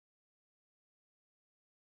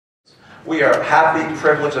We are happy,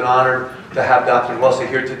 privileged, and honored to have Dr. Wesley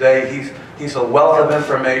here today. He's a wealth of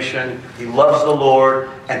information. He loves the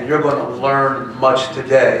Lord, and you're going to learn much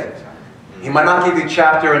today. He might not give you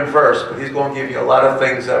chapter and verse, but he's going to give you a lot of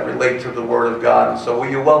things that relate to the Word of God. And so will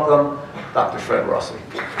you welcome Dr. Fred Russell.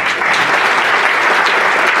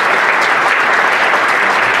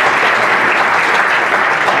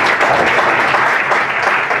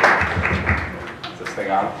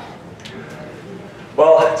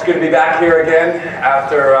 Well, it's good to be back here again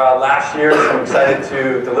after last year, so I'm excited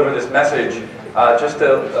to deliver this message. Just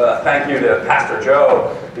to thank you to Pastor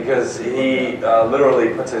Joe, because he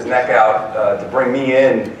literally puts his neck out to bring me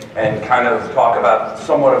in and kind of talk about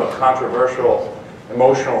somewhat of a controversial,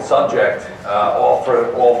 emotional subject, all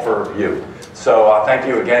for you. So thank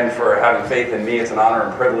you again for having faith in me. It's an honor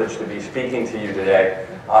and privilege to be speaking to you today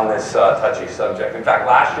on this touchy subject. In fact,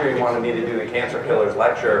 last year he wanted me to do the Cancer Killers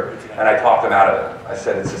lecture, and I talked him out of it. I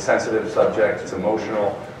said it's a sensitive subject, it's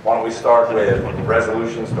emotional. Why don't we start with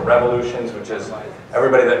resolutions to revolutions, which is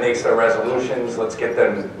everybody that makes their resolutions, let's get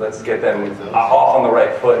them off on the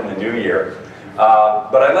right foot in the new year.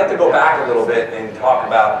 But I'd like to go back a little bit and talk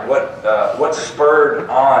about what spurred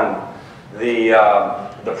on the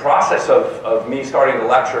process of me starting to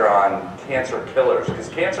lecture on cancer killers, because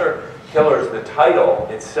Cancer Killers, the title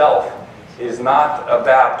itself, is not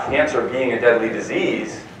about cancer being a deadly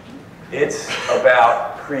disease. It's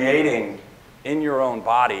about creating in your own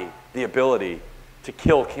body the ability to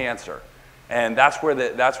kill cancer. And that's where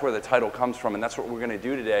the title comes from, and that's what we're going to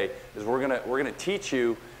do today. Is we're going to teach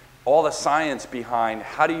you all the science behind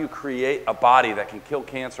how do you create a body that can kill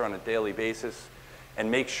cancer on a daily basis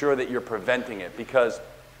and make sure that you're preventing it. Because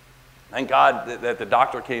thank God that the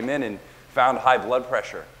doctor came in and found high blood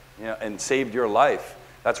pressure, and saved your life.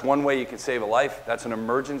 That's one way you can save a life. That's an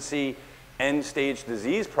emergency end-stage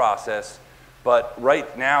disease process. But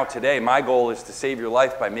right now, today, my goal is to save your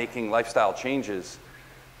life by making lifestyle changes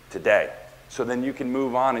today. So then you can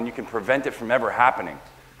move on and you can prevent it from ever happening.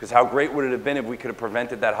 Because how great would it have been if we could have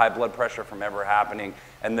prevented that high blood pressure from ever happening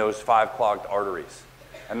and those 5 clogged arteries?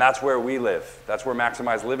 And that's where we live. That's where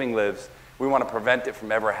Maximize Living lives. We want to prevent it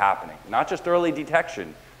from ever happening. Not just early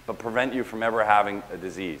detection, but prevent you from ever having a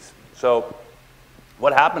disease. So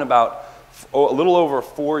what happened about a little over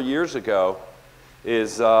 4 years ago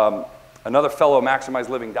is another fellow Maximize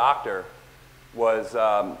Living doctor we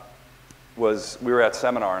were at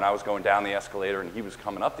seminar, and I was going down the escalator and he was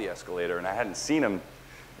coming up the escalator, and I hadn't seen him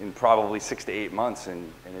in probably 6 to 8 months,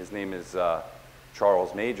 and his name is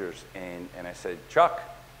Charles Majors, and I said, Chuck,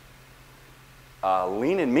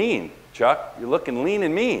 lean and mean, Chuck, you're looking lean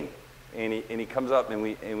and mean. And he comes up, and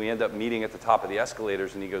we end up meeting at the top of the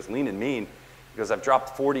escalators, and he goes, lean and mean. He goes, I've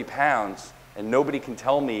dropped 40 pounds, and nobody can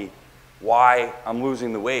tell me why I'm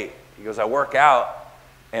losing the weight. He goes, I work out,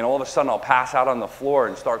 and all of a sudden I'll pass out on the floor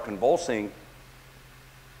and start convulsing,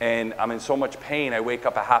 and I'm in so much pain, I wake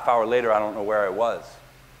up a half hour later, I don't know where I was.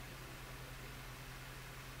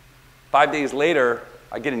 5 days later,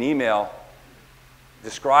 I get an email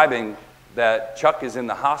describing that Chuck is in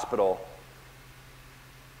the hospital,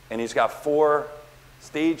 and he's got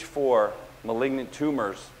stage 4 malignant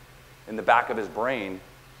tumors in the back of his brain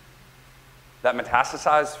that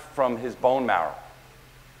metastasized from his bone marrow.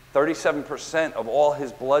 37% of all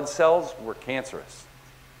his blood cells were cancerous.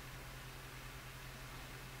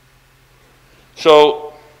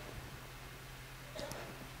 So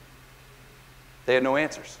they had no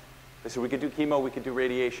answers. They said, we could do chemo, we could do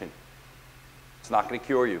radiation. It's not going to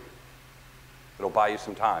cure you. It'll buy you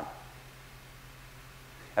some time.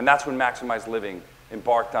 And that's when Maximize Living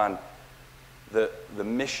embarked on the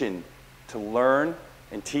mission to learn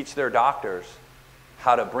and teach their doctors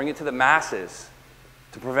how to bring it to the masses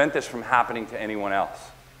to prevent this from happening to anyone else.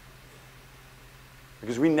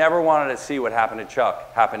 Because we never wanted to see what happened to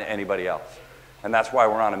Chuck happen to anybody else. And that's why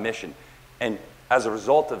we're on a mission. And as a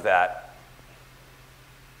result of that,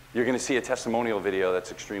 you're going to see a testimonial video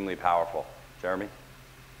that's extremely powerful. Jeremy?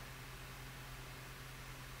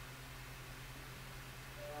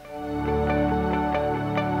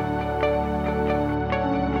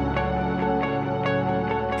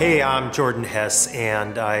 Hey, I'm Jordan Hess,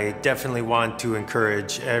 and I definitely want to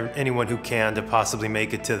encourage anyone who can to possibly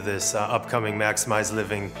make it to this upcoming Maximize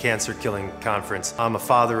Living Cancer Killing Conference. I'm a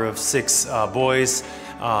father of 6 boys,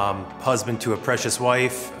 husband to a precious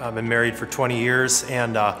wife. I've been married for 20 years,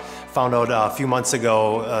 and found out a few months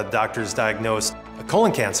ago doctors diagnosed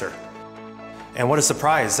colon cancer. And what a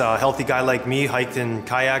surprise. A healthy guy like me, hiked and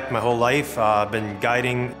kayaked my whole life, been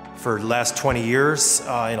guiding for the last 20 years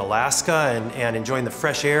in Alaska and enjoying the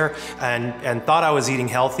fresh air, and thought I was eating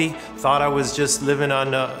healthy, thought I was just living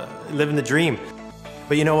the dream.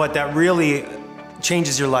 But you know what? That really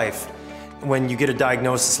changes your life when you get a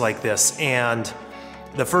diagnosis like this. And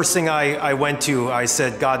the first thing I went to, I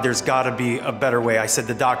said, God, there's got to be a better way. I said,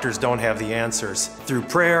 the doctors don't have the answers. Through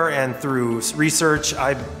prayer and through research,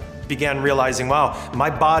 I began realizing, wow, my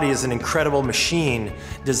body is an incredible machine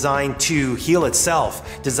designed to heal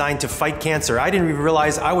itself, designed to fight cancer. I didn't even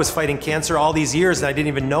realize I was fighting cancer all these years and I didn't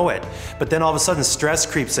even know it. But then all of a sudden stress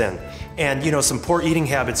creeps in and some poor eating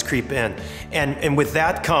habits creep in. And with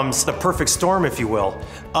that comes the perfect storm, if you will,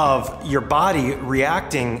 of your body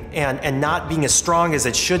reacting and not being as strong as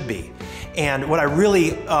it should be. And what I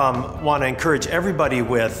really want to encourage everybody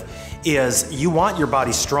with is you want your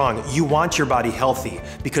body strong, you want your body healthy,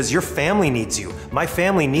 because your family needs you. My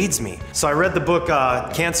family needs me. So I read the book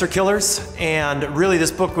Cancer Killers, and really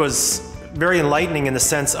this book was very enlightening in the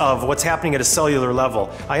sense of what's happening at a cellular level.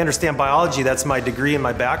 I understand biology, that's my degree and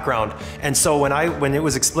my background. And so when it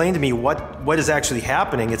was explained to me what is actually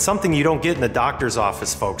happening, it's something you don't get in the doctor's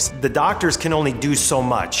office, folks. The doctors can only do so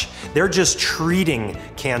much. They're just treating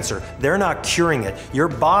cancer. They're not curing it. Your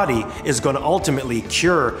body is going to ultimately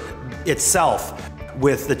cure itself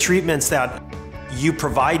with the treatments that you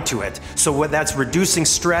provide to it. So that's reducing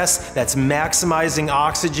stress, that's maximizing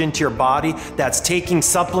oxygen to your body, that's taking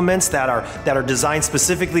supplements that are designed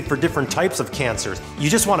specifically for different types of cancers. You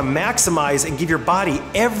just want to maximize and give your body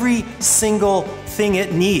every single thing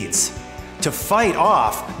it needs to fight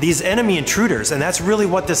off these enemy intruders. And that's really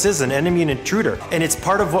what this is, an enemy and intruder. And it's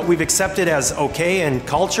part of what we've accepted as okay in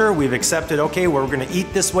culture. We've accepted, okay, we're gonna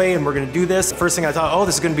eat this way and we're gonna do this. First thing I thought, oh,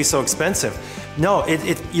 this is gonna be so expensive. No,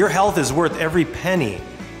 your health is worth every penny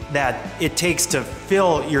that it takes to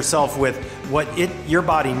fill yourself with what your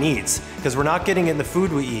body needs, because we're not getting it in the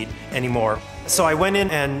food we eat anymore. So I went in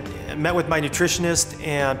and met with my nutritionist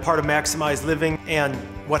and part of Maximized Living, and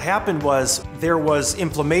what happened was there was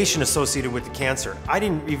inflammation associated with the cancer. I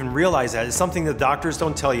didn't even realize that. It's something that doctors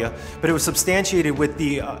don't tell you, but it was substantiated with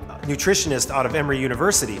the nutritionist out of Emory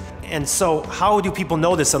University. And so how do people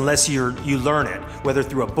know this unless you learn it, whether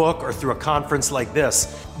through a book or through a conference like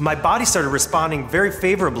this? My body started responding very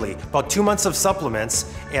favorably. About 2 months of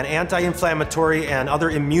supplements and anti-inflammatory and other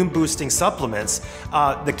immune-boosting supplements,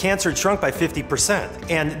 the cancer had shrunk by 50%.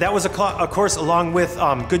 And that was, of course, along with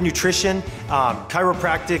good nutrition,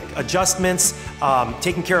 chiropractic adjustments,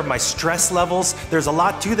 taking care of my stress levels. There's a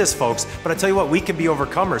lot to this, folks, but I tell you what, we can be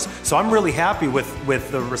overcomers. So I'm really happy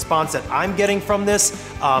with the response that I'm getting from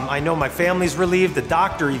this. I know my family's relieved. The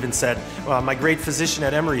doctor even said, my great physician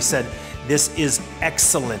at Emory said, this is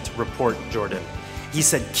excellent report, Jordan. He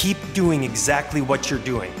said, keep doing exactly what you're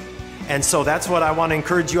doing. And so that's what I want to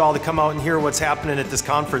encourage you all to come out and hear what's happening at this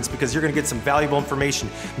conference, because you're going to get some valuable information.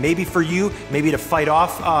 Maybe for you, maybe to fight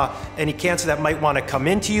off any cancer that might want to come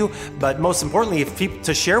into you, but most importantly,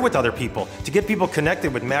 to share with other people, to get people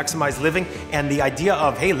connected with Maximized Living and the idea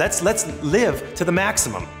of, hey, let's live to the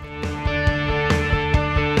maximum.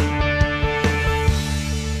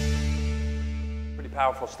 Pretty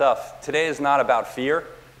powerful stuff. Today is not about fear.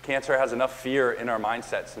 Cancer has enough fear in our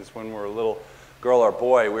mindset since when we're a little girl or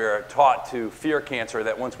boy, we are taught to fear cancer,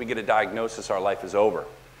 that once we get a diagnosis, our life is over.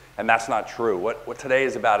 And that's not true. What today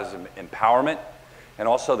is about is empowerment, and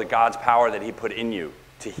also the God's power that He put in you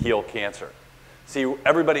to heal cancer. See,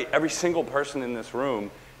 every single person in this room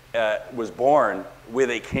was born with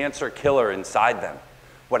a cancer killer inside them.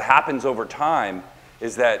 What happens over time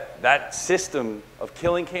is that system of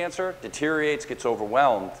killing cancer deteriorates, gets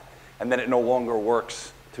overwhelmed, and then it no longer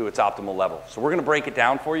works to its optimal level. So we're going to break it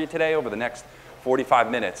down for you today over the next 45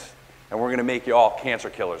 minutes, and we're going to make you all cancer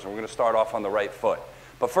killers, and we're going to start off on the right foot.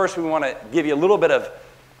 But first, we want to give you a little bit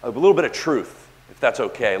of truth, if that's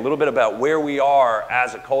okay, a little bit about where we are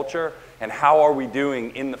as a culture and how are we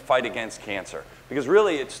doing in the fight against cancer. Because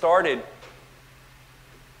really, the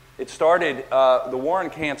war on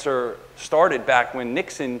cancer started back when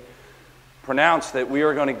Nixon pronounced that we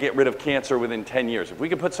are going to get rid of cancer within 10 years. If we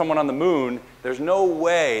could put someone on the moon, there's no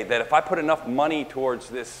way that if I put enough money towards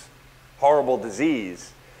this horrible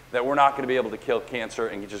disease that we're not going to be able to kill cancer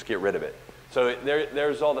and just get rid of it. So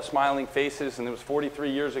there's all the smiling faces, and it was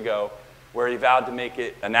 43 years ago where he vowed to make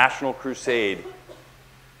it a national crusade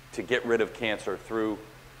to get rid of cancer through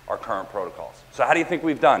our current protocols. So how do you think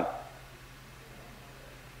we've done?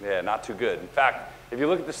 Yeah, not too good. In fact, if you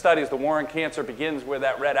look at the studies, the war on cancer begins where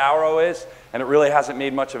that red arrow is, and it really hasn't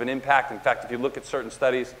made much of an impact. In fact, if you look at certain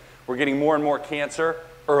studies, we're getting more and more cancer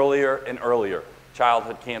earlier and earlier.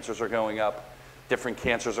 Childhood cancers are going up. Different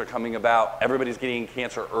cancers are coming about. Everybody's getting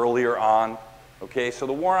cancer earlier on. Okay, so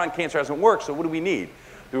the war on cancer hasn't worked, so what do we need?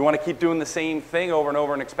 Do we want to keep doing the same thing over and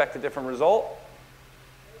over and expect a different result?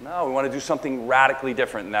 No, we want to do something radically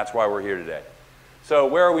different, and that's why we're here today. So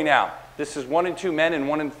where are we now? This is 1 in 2 men and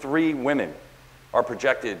 1 in 3 women are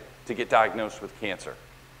projected to get diagnosed with cancer.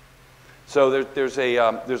 So there's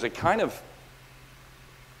a kind of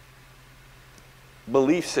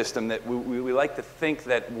belief system that we like to think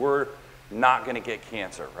that we're not going to get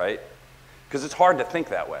cancer, right? Because it's hard to think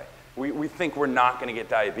that way. We think we're not going to get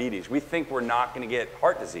diabetes. We think we're not going to get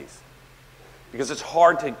heart disease. Because it's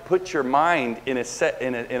hard to put your mind in a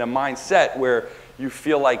mindset where you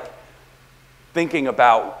feel like thinking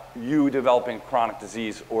about you developing chronic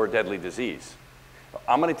disease or deadly disease.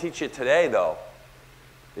 I'm going to teach you today, though,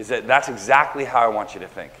 is that that's exactly how I want you to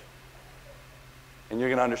think. And you're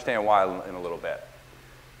going to understand why in a little bit.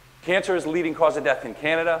 Cancer is the leading cause of death in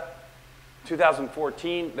Canada.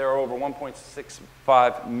 2014, there are over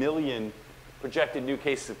 1.65 million projected new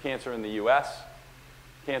cases of cancer in the US.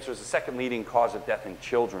 Cancer is the second leading cause of death in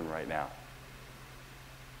children right now.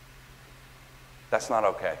 That's not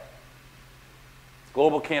okay.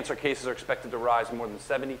 Global cancer cases are expected to rise more than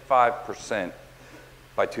 75%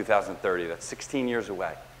 by 2030. That's 16 years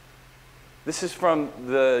away. This is from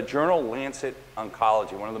the journal Lancet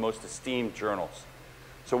Oncology, one of the most esteemed journals.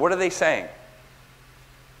 So what are they saying?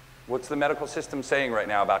 What's the medical system saying right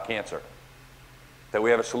now about cancer? That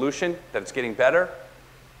we have a solution? That it's getting better?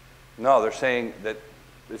 No, they're saying that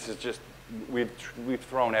this is just, we've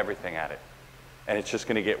thrown everything at it. And it's just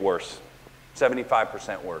going to get worse.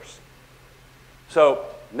 75% worse. So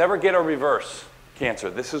never get or reverse cancer.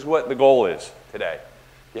 This is what the goal is today.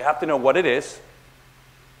 You have to know what it is,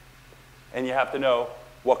 and you have to know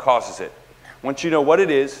what causes it. Once you know what it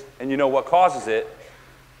is and you know what causes it,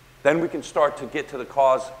 then we can start to get to the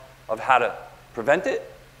cause of how to prevent it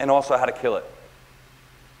and also how to kill it.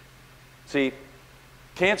 See,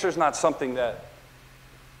 cancer is not something that,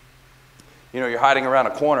 you're hiding around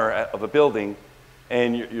a corner of a building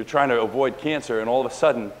and you're trying to avoid cancer, and all of a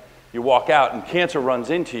sudden you walk out and cancer runs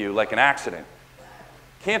into you like an accident.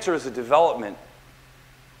 Cancer is a development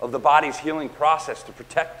of the body's healing process to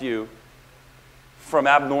protect you from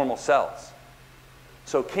abnormal cells.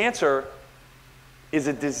 So cancer is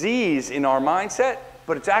a disease in our mindset,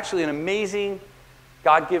 but it's actually an amazing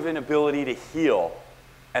God-given ability to heal.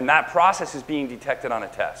 And that process is being detected on a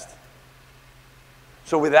test.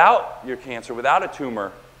 So without your cancer, without a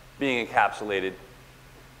tumor being encapsulated,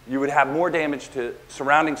 you would have more damage to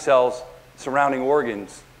surrounding cells, surrounding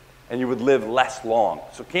organs, and you would live less long.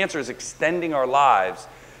 So cancer is extending our lives,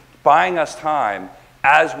 buying us time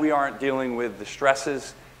as we aren't dealing with the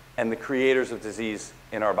stresses and the creators of disease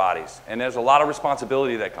in our bodies. And there's a lot of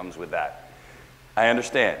responsibility that comes with that. I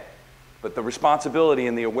understand. But the responsibility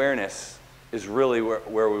and the awareness is really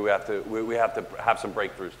where we have to have some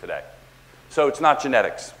breakthroughs today. So it's not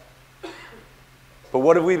genetics. But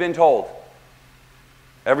what have we been told?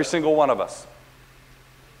 Every single one of us.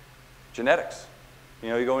 Genetics.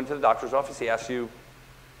 You go into the doctor's office, he asks you,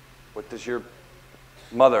 what does your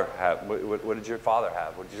mother have? What did your father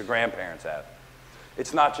have? What did your grandparents have?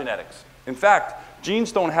 It's not genetics. In fact,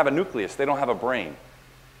 genes don't have a nucleus. They don't have a brain.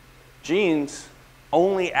 Genes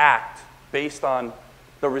only act based on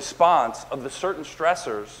the response of the certain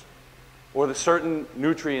stressors or the certain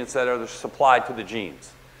nutrients that are supplied to the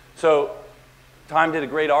genes. So Time did a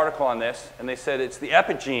great article on this, and they said it's the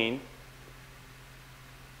EPA gene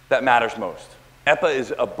that matters most. EPA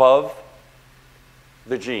is above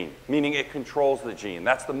the gene, meaning it controls the gene.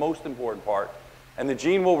 That's the most important part. And the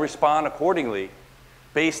gene will respond accordingly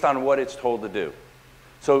based on what it's told to do.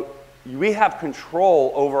 So we have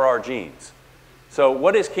control over our genes. So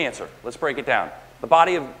what is cancer? Let's break it down. The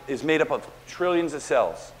body is made up of trillions of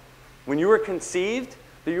cells. When you were conceived,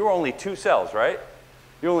 you were only 2 cells, right?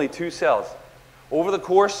 You're only 2 cells. Over the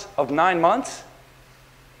course of 9 months,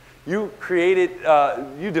 you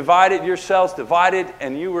divided, your cells divided,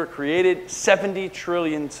 and you were created 70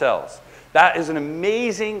 trillion cells. That is an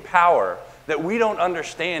amazing power that we don't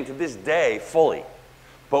understand to this day fully.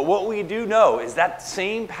 But what we do know is that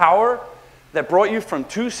same power that brought you from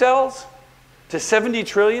 2 cells to 70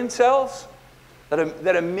 trillion cells,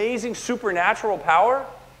 that amazing supernatural power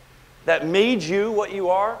that made you what you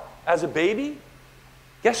are as a baby,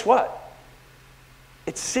 guess what?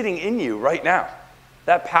 It's sitting in you right now.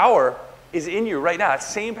 That power is in you right now. That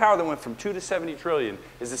same power that went from 2 to 70 trillion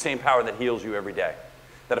is the same power that heals you every day.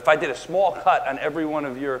 That if I did a small cut on every one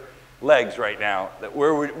of your legs right now, that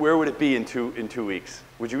where would it be in two weeks?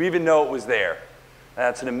 Would you even know it was there?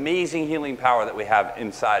 That's an amazing healing power that we have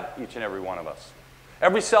inside each and every one of us.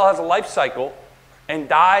 Every cell has a life cycle and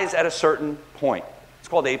dies at a certain point. It's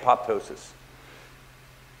called apoptosis.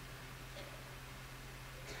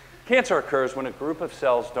 Cancer occurs when a group of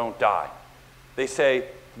cells don't die. They say,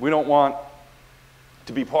 we don't want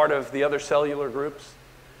to be part of the other cellular groups.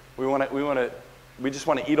 We just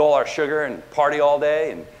want to eat all our sugar and party all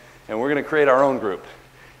day, and we're going to create our own group.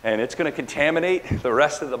 And it's going to contaminate the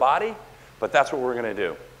rest of the body, but that's what we're going to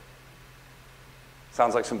do.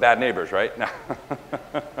 Sounds like some bad neighbors, right? No.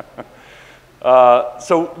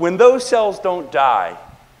 So when those cells don't die,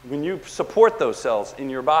 when you support those cells in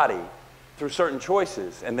your body through certain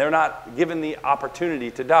choices, and they're not given the opportunity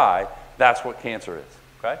to die, that's what cancer is,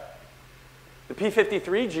 okay? The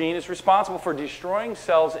p53 gene is responsible for destroying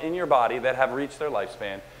cells in your body that have reached their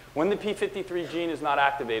lifespan. When the p53 gene is not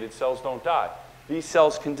activated, cells don't die. These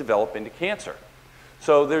cells can develop into cancer.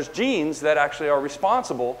 So there's genes that actually are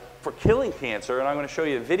responsible for killing cancer, and I'm going to show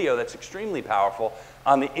you a video that's extremely powerful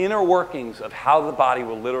on the inner workings of how the body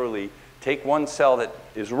will literally take one cell that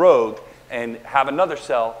is rogue and have another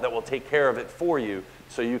cell that will take care of it for you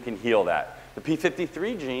so you can heal that. The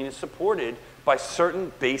p53 gene is supported by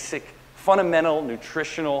certain basic fundamental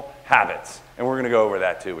nutritional habits, and we're going to go over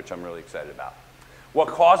that too, which I'm really excited about. What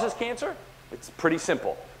causes cancer? It's pretty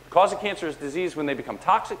simple. The cause of cancer is disease when they become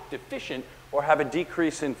toxic, deficient, or have a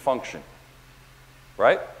decrease in function,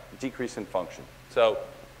 right? Decrease in function. So,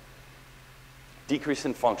 decrease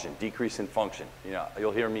in function, decrease in function. You know,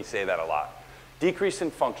 you'll hear me say that a lot. Decrease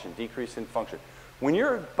in function, decrease in function. When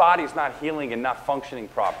your body's not healing and not functioning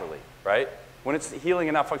properly, right? When it's healing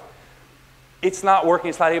and not functioning, it's not working,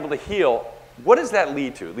 it's not able to heal. What does that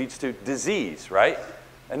lead to? It leads to disease, right?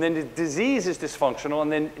 And then the disease is dysfunctional,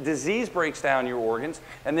 and then disease breaks down your organs,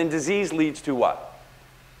 and then disease leads to what?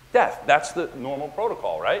 Death. That's the normal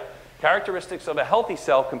protocol, right? Characteristics of a healthy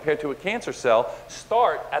cell compared to a cancer cell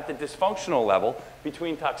start at the dysfunctional level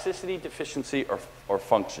between toxicity, deficiency, or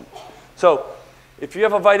function. So if you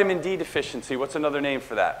have a vitamin D deficiency, what's another name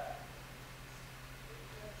for that?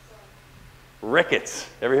 Rickets.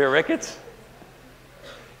 Ever hear rickets?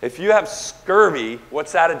 If you have scurvy,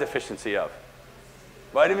 what's that a deficiency of?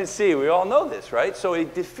 Vitamin C. We all know this, right? So a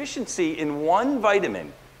deficiency in one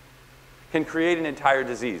vitamin can create an entire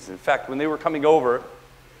disease. In fact, when they were coming over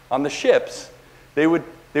on the ships, they would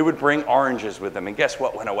bring oranges with them, and guess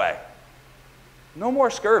what went away? No more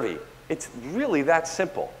scurvy. It's really that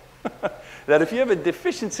simple. That if you have a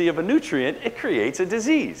deficiency of a nutrient, it creates a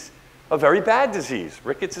disease, a very bad disease.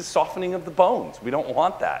 Rickets is softening of the bones. We don't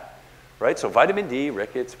want that, right? So vitamin D,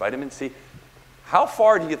 rickets, vitamin C. How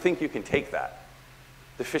far do you think you can take that?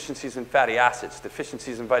 Deficiencies in fatty acids,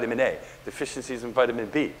 deficiencies in vitamin A, deficiencies in vitamin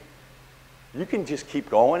B. You can just keep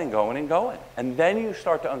going and going and going. And then you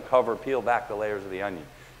start to uncover, peel back the layers of the onion.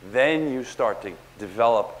 Then you start to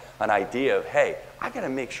develop an idea of, hey, I got to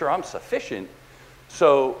make sure I'm sufficient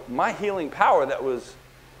so my healing power that was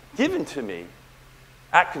given to me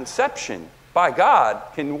at conception by God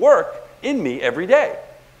can work in me every day.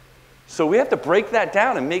 So we have to break that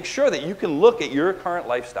down and make sure that you can look at your current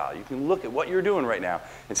lifestyle. You can look at what you're doing right now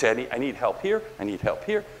and say, I need help here, I need help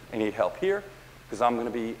here, I need help here, because I'm going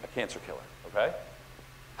to be a cancer killer. Okay?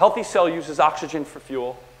 Healthy cell uses oxygen for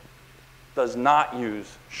fuel, does not use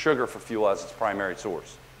sugar for fuel as its primary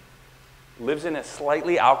source. Lives in a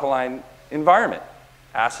slightly alkaline environment,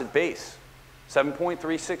 acid base.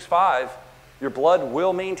 7.365, your blood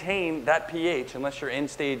will maintain that pH unless you're in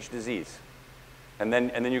stage disease. And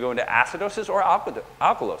then you go into acidosis or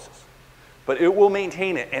alkalosis. But it will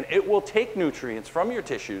maintain it, and it will take nutrients from your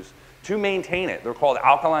tissues to maintain it. They're called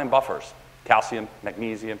alkaline buffers. Calcium,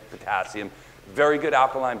 magnesium, potassium, very good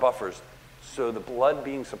alkaline buffers, so the blood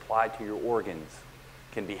being supplied to your organs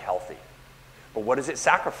can be healthy. But what does it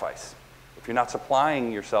sacrifice? If you're not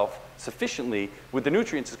supplying yourself sufficiently with the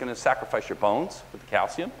nutrients, it's going to sacrifice your bones with the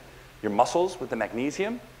calcium, your muscles with the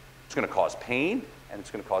magnesium. It's going to cause pain, and it's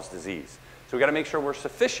going to cause disease. So we've got to make sure we're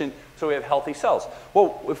sufficient so we have healthy cells.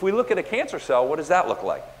 Well, if we look at a cancer cell, what does that look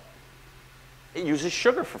like? It uses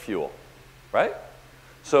sugar for fuel, right?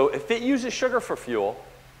 So if it uses sugar for fuel,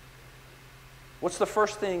 what's the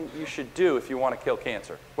first thing you should do if you want to kill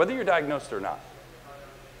cancer, whether you're diagnosed or not?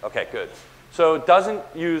 Okay, good. So it doesn't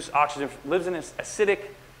use oxygen, lives in an acidic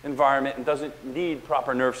environment and doesn't need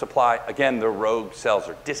proper nerve supply. Again, the rogue cells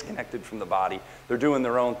are disconnected from the body. They're doing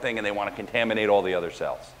their own thing and they want to contaminate all the other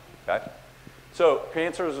cells, okay? So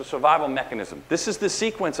cancer is a survival mechanism. This is the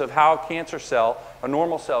sequence of how a cancer cell, a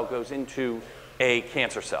normal cell, goes into a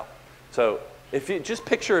cancer cell. So if you just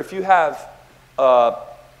picture if you have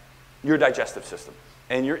your digestive system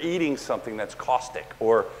and you're eating something that's caustic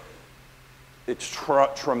or it's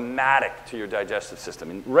traumatic to your digestive system.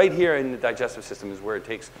 And right here in the digestive system is where it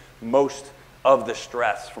takes most of the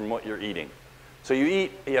stress from what you're eating. So you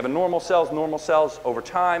eat, you have a normal cells, over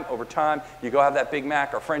time, you go have that Big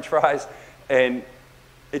Mac or French fries, and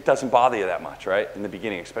it doesn't bother you that much, right? In the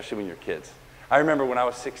beginning, especially when you're kids. I remember when I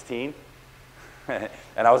was 16, and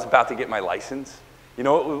I was about to get my license. You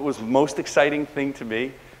know what was the most exciting thing to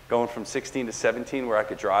me, going from 16 to 17 where I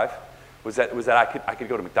could drive, was that I could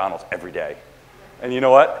go to McDonald's every day. And you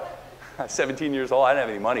know what? 17 years old, I didn't have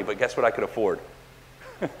any money, but guess what I could afford?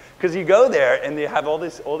 Because you go there and they have all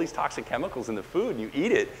these toxic chemicals in the food, and you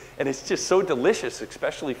eat it, and it's just so delicious,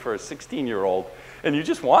 especially for a 16-year-old, and you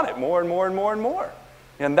just want it more and more and more and more.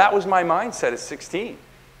 And that was my mindset at 16.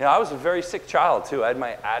 You know, I was a very sick child too. I had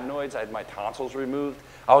my adenoids, I had my tonsils removed.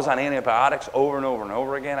 I was on antibiotics over and over and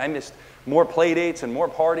over again. I missed more play dates and more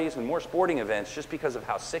parties and more sporting events just because of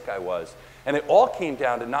how sick I was. And it all came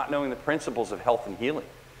down to not knowing the principles of health and healing.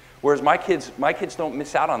 Whereas my kids don't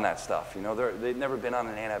miss out on that stuff. You know, they've never been on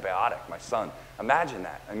an antibiotic. My son, imagine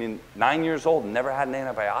that. I mean, 9 years old and never had an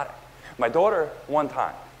antibiotic. My daughter, one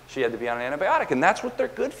time, she had to be on an antibiotic, and that's what they're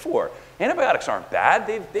good for. Antibiotics aren't bad.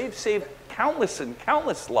 They've saved countless and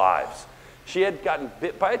countless lives. She had gotten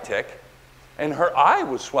bit by a tick, and her eye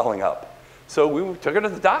was swelling up. So we took her to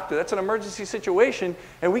the doctor. That's an emergency situation,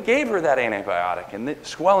 and we gave her that antibiotic, and the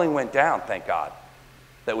swelling went down, thank God,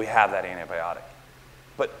 that we have that antibiotic.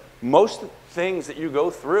 But most things that you go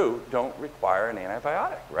through don't require an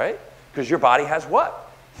antibiotic, right? Because your body has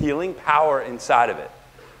what? Healing power inside of it.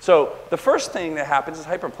 So the first thing that happens is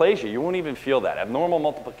hyperplasia. You won't even feel that. Abnormal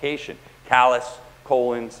multiplication, callus,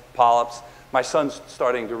 colons, polyps. My son's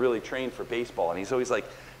starting to really train for baseball, and he's always like,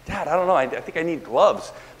 Dad, I don't know, I think I need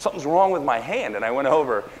gloves. Something's wrong with my hand. And I went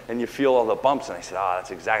over, and you feel all the bumps, and I said,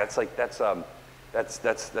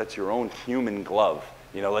 that's your own human glove.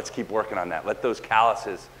 You know, let's keep working on that. Let those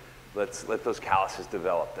calluses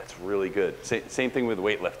develop. That's really good. Same thing with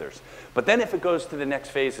weightlifters. But then if it goes to the next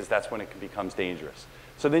phases, that's when it becomes dangerous.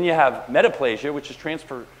 So then you have metaplasia, which is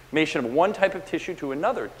transformation of one type of tissue to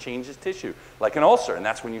another. It changes tissue, like an ulcer, and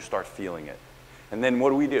that's when you start feeling it. And then what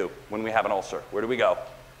do we do when we have an ulcer? Where do we go?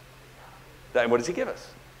 What does he give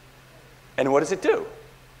us? And what does it do?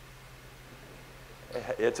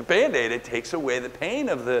 It's a Band-Aid. It takes away the pain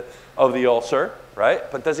of the ulcer, right?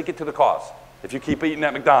 But does it get to the cause? If you keep eating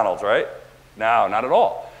at McDonald's, right? No, not at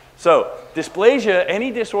all. So dysplasia,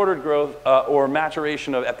 any disordered growth or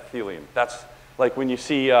maturation of epithelium. That's like when you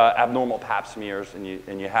see abnormal pap smears and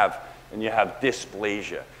you have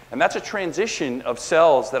dysplasia. And that's a transition of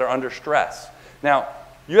cells that are under stress. Now,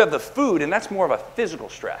 you have the food, and that's more of a physical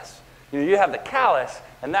stress. You know, you have the callus,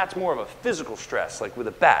 and that's more of a physical stress, like with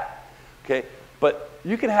a bat. Okay? But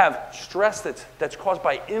you can have stress that's caused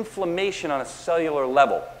by inflammation on a cellular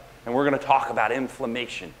level. And we're going to talk about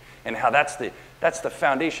inflammation and how that's the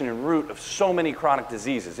foundation and root of so many chronic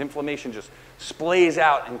diseases. Inflammation just splays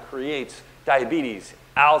out and creates diabetes,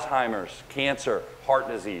 Alzheimer's, cancer, heart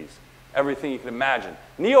disease, everything you can imagine.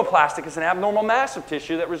 Neoplastic is an abnormal mass of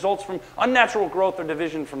tissue that results from unnatural growth or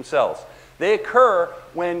division from cells. They occur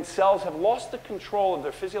when cells have lost the control of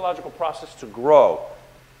their physiological process to grow.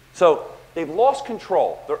 So they've lost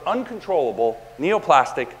control. They're uncontrollable,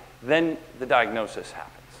 neoplastic, then the diagnosis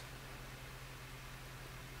happens.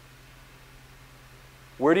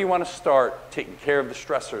 Where do you want to start taking care of the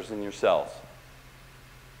stressors in your cells?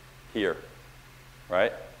 Here,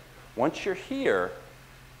 right? Once you're here,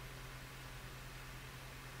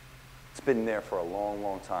 it's been there for a long,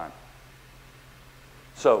 long time.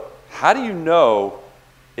 So how do you know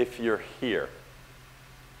if you're here?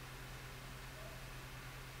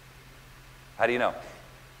 How do you know?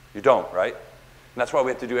 You don't, right? And that's why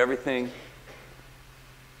we have to do everything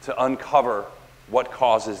to uncover what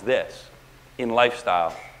causes this in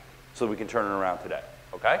lifestyle so that we can turn it around today,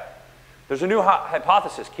 okay? There's a new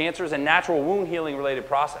hypothesis. Cancer is a natural wound healing related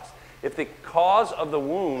process. If the cause of the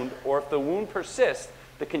wound or if the wound persists,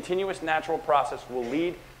 the continuous natural process will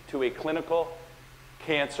lead to a clinical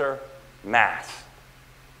cancer mass.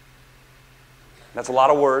 That's a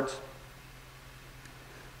lot of words,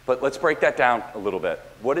 but let's break that down a little bit.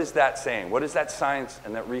 What is that saying? What is that science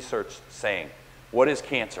and that research saying? What is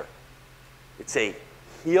cancer? It's a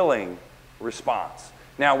healing response.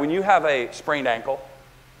 Now, when you have a sprained ankle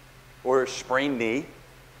or a sprained knee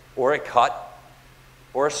or a cut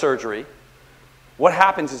or a surgery, what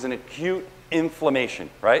happens is an acute inflammation,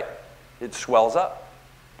 right? It swells up.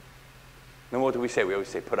 Then what do we say? We always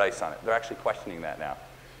say put ice on it. They're actually questioning that now,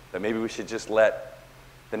 that maybe we should just let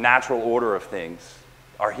the natural order of things,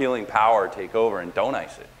 our healing power, take over and don't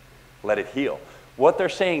ice it. Let it heal. What they're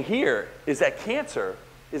saying here is that cancer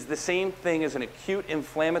is the same thing as an acute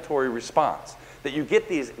inflammatory response. That you get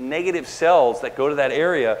these negative cells that go to that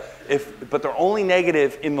area, but they're only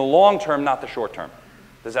negative in the long term, not the short term.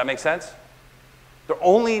 Does that make sense? They're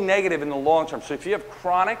only negative in the long term. So if you have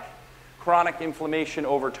chronic inflammation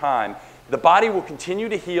over time, the body will continue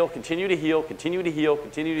to heal, continue to heal, continue to heal,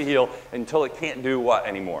 continue to heal until it can't do what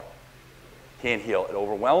anymore? Can't heal. It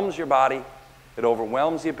overwhelms your body. It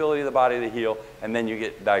overwhelms the ability of the body to heal, and then you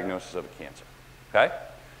get diagnosis of a cancer. Okay?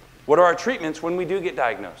 What are our treatments when we do get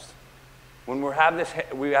diagnosed? When we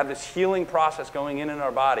have this healing process going on in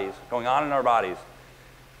our bodies,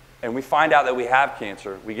 and we find out that we have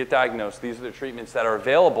cancer, we get diagnosed, these are the treatments that are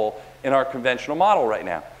available in our conventional model right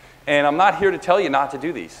now. And I'm not here to tell you not to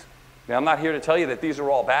do these. Now, I'm not here to tell you that these are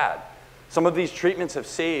all bad. Some of these treatments have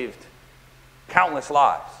saved countless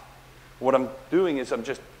lives. What I'm doing is I'm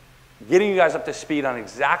just getting you guys up to speed on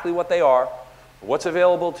exactly what they are, what's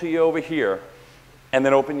available to you over here, and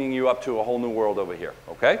then opening you up to a whole new world over here,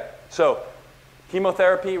 okay? So,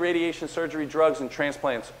 chemotherapy, radiation, surgery, drugs, and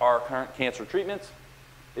transplants are current cancer treatments.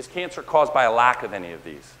 Is cancer caused by a lack of any of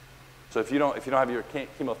these? So if you don't have your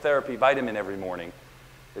chemotherapy vitamin every morning,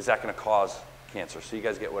 is that going to cause cancer? So you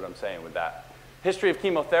guys get what I'm saying with that. History of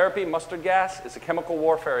chemotherapy, mustard gas is a chemical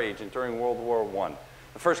warfare agent during World War I.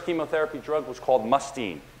 The first chemotherapy drug was called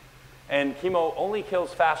mustine. And chemo only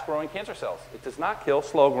kills fast-growing cancer cells. It does not kill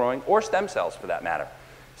slow-growing or stem cells, for that matter.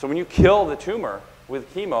 So when you kill the tumor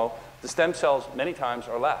with chemo, the stem cells many times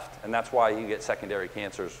are left, and that's why you get secondary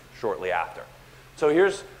cancers shortly after. So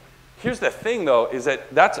here's the thing, though, is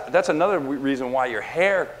that's another reason why your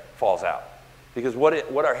hair falls out. Because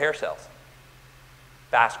what are hair cells?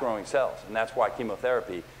 Fast-growing cells, and that's why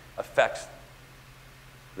chemotherapy affects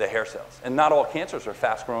the hair cells. And not all cancers are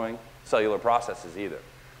fast-growing cellular processes either.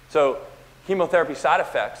 So chemotherapy side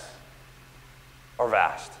effects are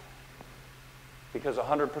vast, because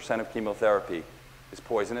 100% of chemotherapy is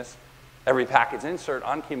poisonous. Every package insert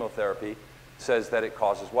on chemotherapy says that it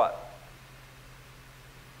causes what?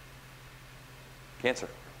 Cancer.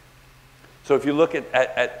 So if you look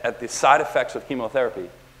at the side effects of chemotherapy,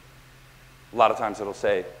 a lot of times it'll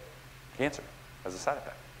say cancer as a side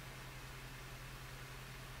effect.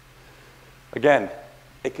 Again,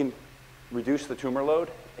 it can reduce the tumor load.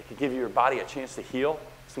 It can give your body a chance to heal.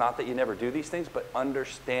 It's not that you never do these things, but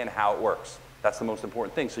understand how it works. That's the most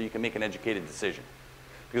important thing, so you can make an educated decision.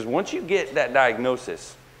 Because once you get that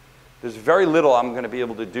diagnosis, there's very little I'm going to be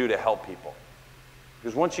able to do to help people.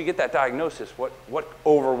 Because once you get that diagnosis, what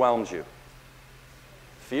overwhelms you?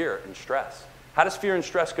 Fear and stress. How does fear and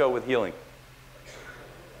stress go with healing?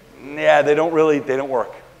 Yeah, they don't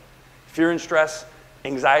work. Fear and stress,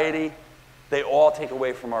 anxiety, they all take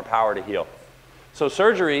away from our power to heal. So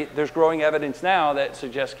surgery, there's growing evidence now that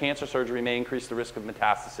suggests cancer surgery may increase the risk of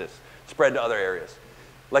metastasis, spread to other areas.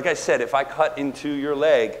 Like I said, if I cut into your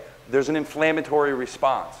leg, there's an inflammatory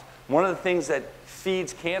response. One of the things that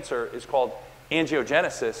feeds cancer is called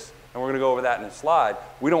angiogenesis, and we're going to go over that in a slide.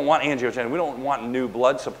 We don't want angiogenesis. We don't want new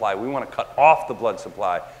blood supply. We want to cut off the blood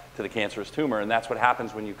supply to the cancerous tumor, and that's what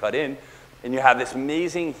happens when you cut in. And you have this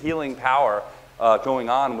amazing healing power going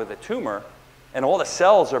on with a tumor, and all the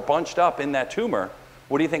cells are bunched up in that tumor.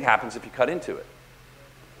 What do you think happens if you cut into it?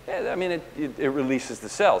 Yeah, I mean, it releases the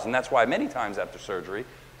cells, and that's why many times after surgery,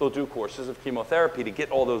 they'll do courses of chemotherapy to get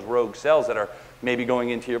all those rogue cells that are maybe going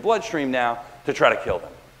into your bloodstream now to try to kill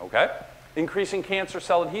them, okay? Increasing cancer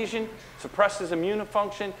cell adhesion suppresses immune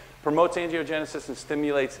function, promotes angiogenesis, and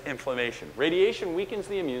stimulates inflammation. Radiation weakens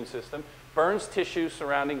the immune system, burns tissue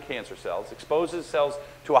surrounding cancer cells, exposes cells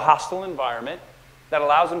to a hostile environment that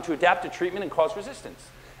allows them to adapt to treatment and cause resistance,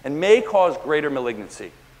 and may cause greater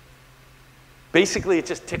malignancy. Basically, it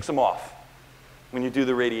just ticks them off when you do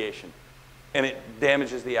the radiation, and it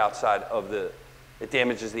damages the outside of the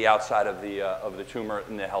tumor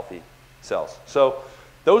in the healthy cells. So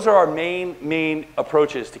those are our main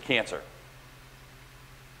approaches to cancer.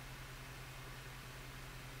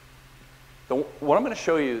 What I'm going to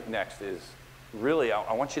show you next is really,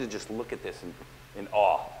 I want you to just look at this in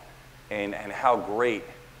awe and how great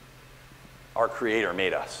our Creator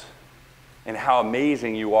made us and how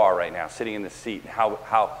amazing you are right now sitting in this seat and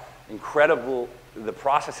how incredible the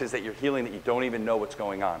process is that you're healing that you don't even know what's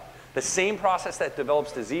going on. The same process that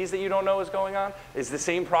develops disease that you don't know is going on is the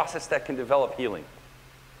same process that can develop healing.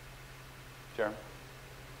 Jeremy?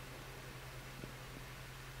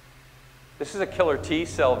 This is a killer T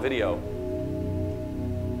cell video.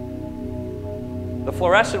 The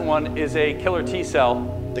fluorescent one is a killer T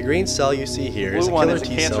cell. The green cell you see here is a killer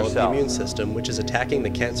T cell of the immune system, which is attacking the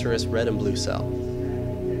cancerous red and blue cell.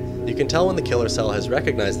 You can tell when the killer cell has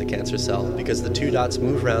recognized the cancer cell because the two dots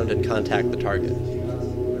move around and contact the target.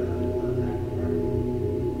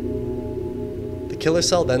 The killer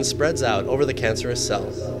cell then spreads out over the cancerous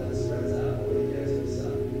cell.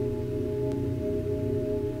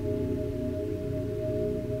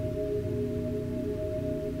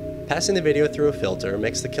 Passing the video through a filter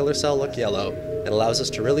makes the killer cell look yellow and allows us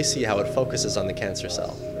to really see how it focuses on the cancer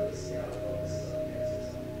cell.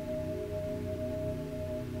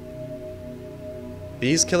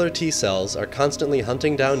 These killer T cells are constantly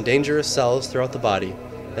hunting down dangerous cells throughout the body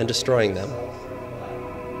and destroying them.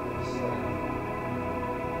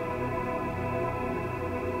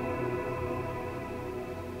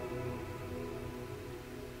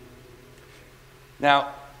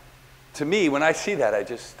 Now, to me, when I see that, I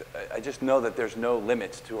just know that there's no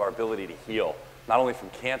limits to our ability to heal, not only from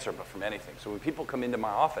cancer, but from anything. So when people come into my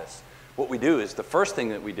office, what we do is, the first thing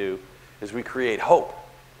that we do is we create hope,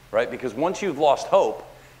 right? Because once you've lost hope,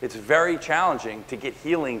 it's very challenging to get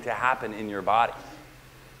healing to happen in your body.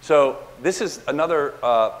 So this is another,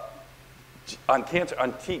 on cancer,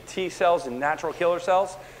 on T cells and natural killer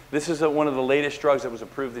cells, this is one of the latest drugs that was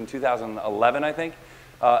approved in 2011, I think.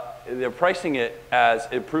 They're pricing it as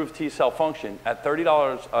improved T cell function at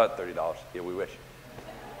 $30, yeah, we wish.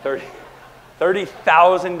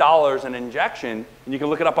 $30,000 an injection, and you can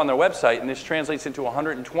look it up on their website, and this translates into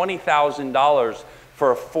 $120,000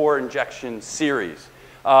 for a 4-injection series.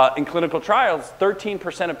 In clinical trials,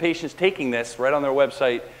 13% of patients taking this, right on their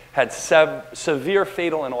website, had severe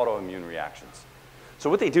fatal and autoimmune reactions.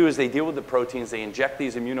 So what they do is they deal with the proteins, they inject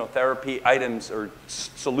these immunotherapy items or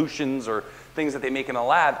solutions or things that they make in a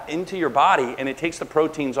lab into your body, and it takes the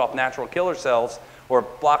proteins off natural killer cells or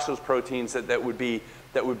blocks those proteins that would be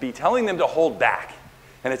telling them to hold back.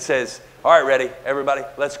 And it says, all right, ready, everybody,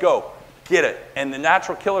 let's go, get it. And the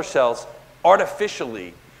natural killer cells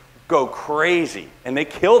artificially go crazy, and they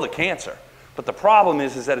kill the cancer. But the problem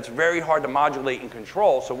is that it's very hard to modulate and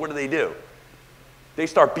control, so what do? They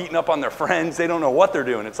start beating up on their friends. They don't know what they're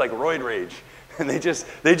doing. It's like roid rage. And they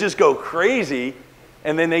just go crazy,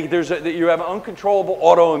 and then you have an uncontrollable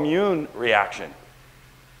autoimmune reaction.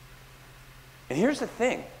 And here's the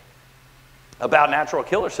thing about natural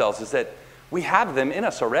killer cells is that we have them in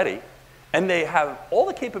us already, and they have all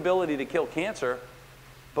the capability to kill cancer,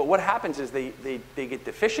 but what happens is they get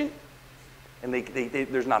deficient, and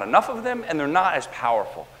there's not enough of them, and they're not as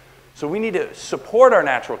powerful. So we need to support our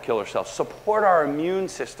natural killer cells, support our immune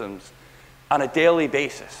systems on a daily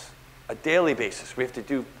basis. A daily basis. We have to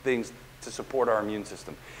do things to support our immune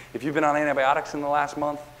system. If you've been on antibiotics in the last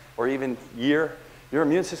month or even year, your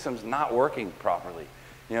immune system's not working properly.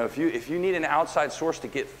 You know, if you need an outside source to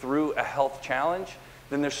get through a health challenge,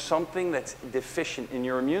 then there's something that's deficient in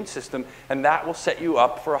your immune system, and that will set you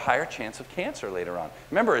up for a higher chance of cancer later on.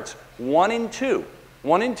 Remember, it's 1 in 2.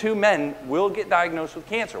 1 in 2 men will get diagnosed with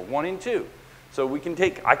cancer, 1 in 2. So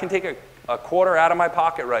I can take a quarter out of my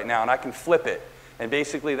pocket right now, and I can flip it. And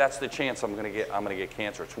basically, that's the chance I'm going to get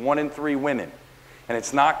cancer. It's 1 in 3 women, and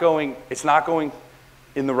it's not going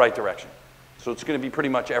in the right direction. So it's going to be pretty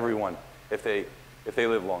much everyone if they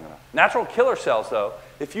live long enough. Natural killer cells, though,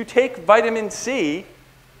 if you take vitamin C,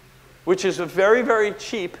 which is a very, very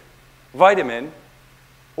cheap vitamin,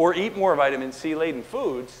 or eat more vitamin C-laden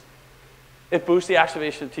foods, it boosts the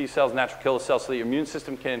activation of T cells, natural killer cells, so that your immune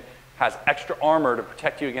system has extra armor to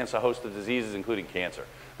protect you against a host of diseases, including cancer.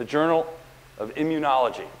 The Journal of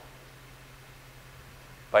Immunology,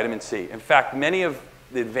 vitamin C. In fact, many of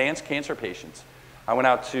the advanced cancer patients, I went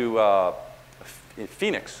out to in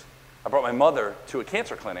Phoenix. I brought my mother to a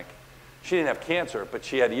cancer clinic. She didn't have cancer, but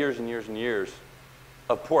she had years and years and years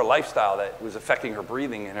of poor lifestyle that was affecting her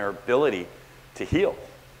breathing and her ability to heal.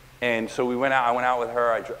 And so I went out with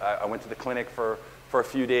her. I went to the clinic for a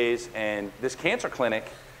few days, and this cancer clinic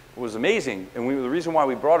was amazing. And the reason why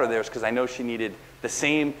we brought her there is because I know she needed the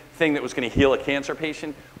same thing that was going to heal a cancer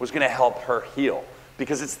patient was going to help her heal,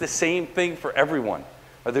 because it's the same thing for everyone.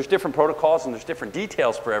 There's different protocols and there's different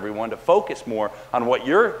details for everyone to focus more on what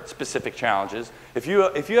your specific challenge is. If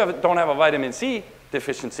you don't have a vitamin C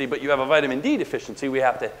deficiency, but you have a vitamin D deficiency, we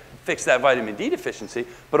have to fix that vitamin D deficiency.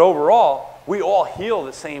 But overall, we all heal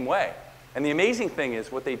the same way. And the amazing thing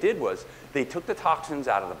is what they did was they took the toxins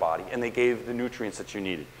out of the body and they gave the nutrients that you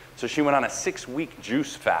needed. So she went on a 6-week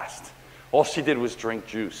juice fast. All she did was drink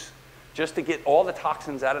juice just to get all the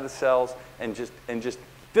toxins out of the cells and just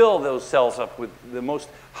fill those cells up with the most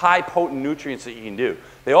high potent nutrients that you can do.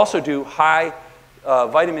 They also do high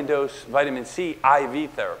vitamin dose vitamin C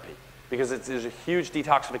IV therapy because there's a huge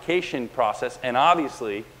detoxification process, and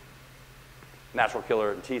obviously natural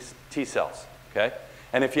killer T cells, okay?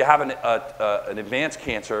 And if you have an advanced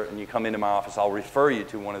cancer and you come into my office, I'll refer you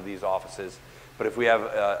to one of these offices. But if we have,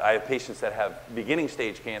 I have patients that have beginning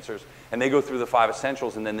stage cancers, and they go through the 5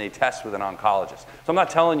 essentials, and then they test with an oncologist. So I'm not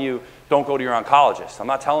telling you, don't go to your oncologist. I'm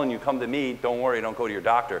not telling you, come to me, don't worry, don't go to your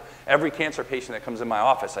doctor. Every cancer patient that comes in my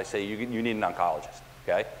office, I say, you need an oncologist,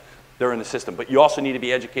 okay? they're in the system. But you also need to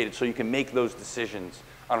be educated so you can make those decisions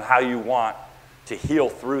on how you want to heal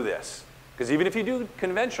through this. Because even if you do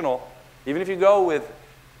conventional, even if you go with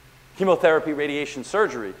chemotherapy, radiation,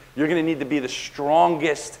 surgery, you're going to need to be the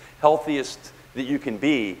strongest, healthiest that you can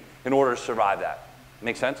be in order to survive that.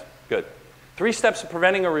 Make sense? Good. 3 steps of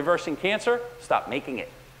preventing or reversing cancer: stop making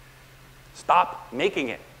it. Stop making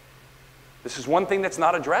it. This is one thing that's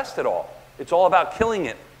not addressed at all. It's all about killing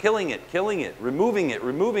it, killing it, killing it, removing it,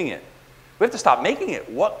 removing it. We have to stop making it.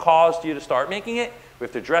 What caused you to start making it? We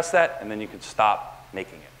have to address that, and then you can stop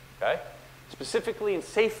making it, okay? Specifically and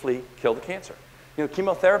safely kill the cancer. You know,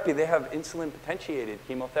 chemotherapy, they have insulin potentiated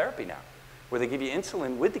chemotherapy now, where they give you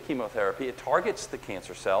insulin with the chemotherapy. It targets the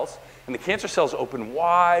cancer cells, and the cancer cells open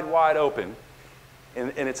wide, wide open,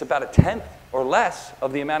 and it's about 1/10 or less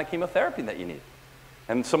of the amount of chemotherapy that you need.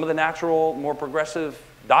 And some of the natural, more progressive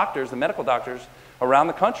doctors, the medical doctors around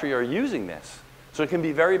the country, are using this. So it can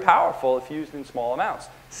be very powerful if used in small amounts.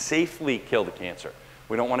 Safely kill the cancer.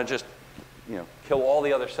 We don't want to just, kill all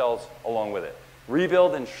the other cells along with it.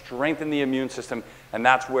 Rebuild and strengthen the immune system, and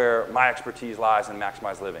that's where my expertise lies in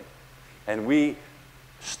Maximize Living. And we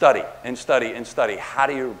study and study and study how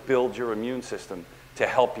do you build your immune system to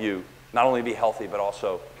help you not only be healthy, but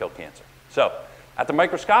also kill cancer. So, at the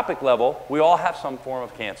microscopic level, we all have some form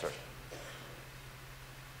of cancer. It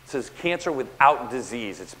says cancer without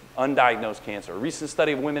disease. It's undiagnosed cancer. A recent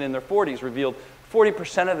study of women in their 40s revealed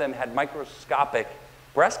 40% of them had microscopic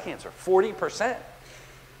breast cancer. 40%.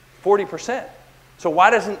 40%. So why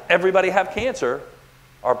doesn't everybody have cancer?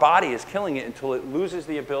 Our body is killing it until it loses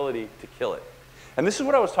the ability to kill it. And this is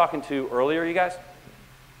what I was talking to earlier, you guys.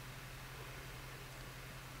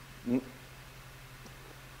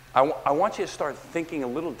 I want you to start thinking a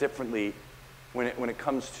little differently when it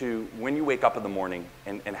comes to when you wake up in the morning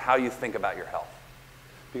and how you think about your health.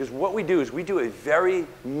 Because what we do is we do a very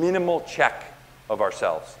minimal check of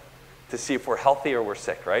ourselves to see if we're healthy or we're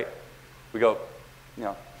sick, right? We go,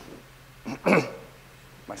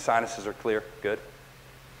 my sinuses are clear, good.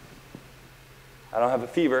 I don't have a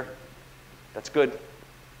fever, that's good.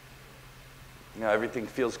 Everything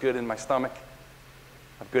feels good in my stomach.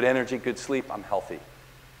 I have good energy, good sleep, I'm healthy,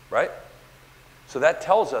 right? So that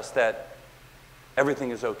tells us that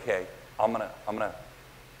everything is okay. I'm gonna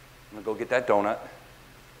go get that donut.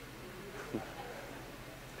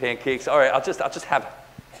 Pancakes. All right, I'll just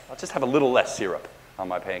have a little less syrup on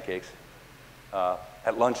my pancakes.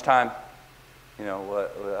 At lunchtime, we'll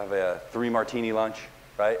have a 3 martini lunch,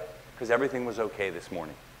 right? Because everything was okay this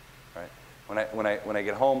morning, right? When I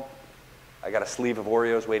get home, I got a sleeve of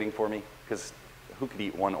Oreos waiting for me, because who could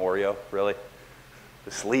eat 1 Oreo, really?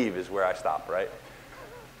 The sleeve is where I stop, right?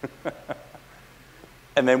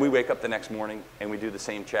 And then we wake up the next morning and we do the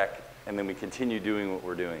same check, and then we continue doing what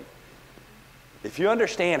we're doing. If you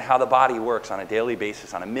understand how the body works on a daily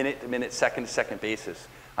basis, on a minute-to-minute, second-to-second basis,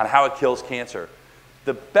 on how it kills cancer,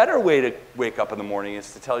 the better way to wake up in the morning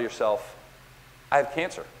is to tell yourself, I have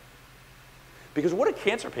cancer. Because what do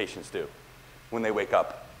cancer patients do when they wake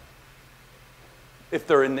up? If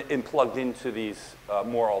they're plugged into these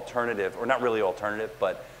more alternative, or not really alternative,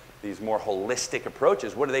 but these more holistic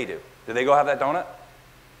approaches, what do? Do they go have that donut?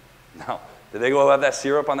 No. Do they go have that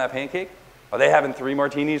syrup on that pancake? Are they having 3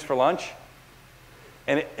 martinis for lunch?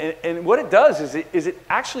 And what it does is it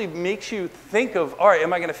actually makes you think of, all right,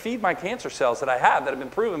 am I going to feed my cancer cells that I have that have been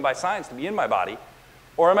proven by science to be in my body,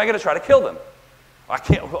 or am I going to try to kill them?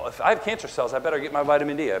 Well, if I have cancer cells, I better get my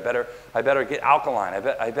vitamin D. I better get alkaline.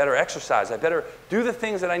 I better exercise. I better do the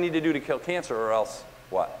things that I need to do to kill cancer, or else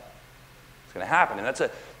what? It's going to happen.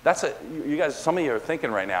 And you guys, some of you are thinking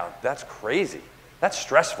right now, that's crazy. That's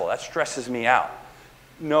stressful. That stresses me out.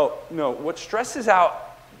 No. What stresses out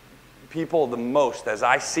people the most, as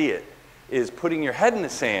I see it, is putting your head in the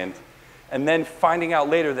sand and then finding out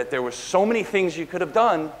later that there were so many things you could have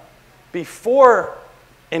done before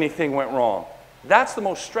anything went wrong. That's the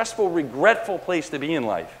most stressful, regretful place to be in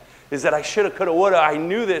life, is that I shoulda, coulda, woulda, I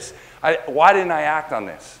knew this. Why didn't I act on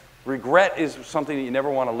this? Regret is something that you never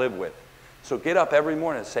want to live with. So get up every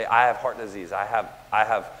morning and say, I have heart disease. I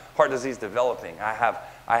have heart disease developing.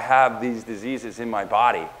 I have these diseases in my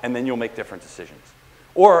body, and then you'll make different decisions.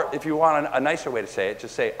 Or if you want a nicer way to say it,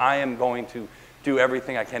 just say, I am going to do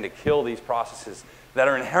everything I can to kill these processes that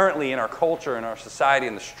are inherently in our culture, in our society,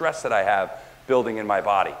 and the stress that I have building in my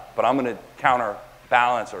body. But I'm going to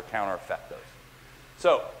counterbalance or counter-effect those.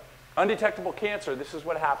 So undetectable cancer, this is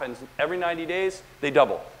what happens. Every 90 days, they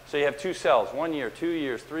double. So you have 2 cells, 1 year, 2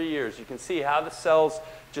 years, 3 years. You can see how the cells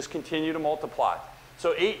just continue to multiply.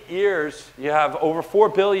 So 8 years, you have over 4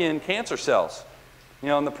 billion cancer cells.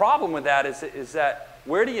 And the problem with that is that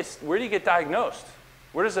where do you get diagnosed?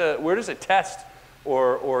 Where does a test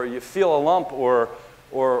or you feel a lump or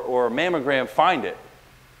a mammogram find it?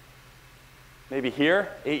 Maybe here,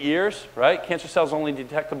 8 years, right? Cancer cells only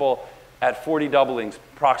detectable at 40 doublings,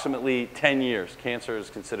 approximately 10 years. Cancer is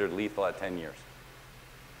considered lethal at 10 years.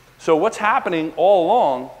 So what's happening all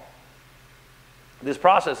along this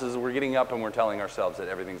process is we're getting up and we're telling ourselves that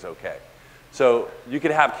everything's okay. So you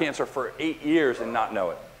could have cancer for 8 years and not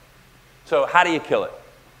know it. So how do you kill it?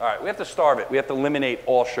 All right, we have to starve it. We have to eliminate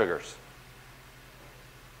all sugars.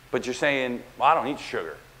 But you're saying, well, I don't eat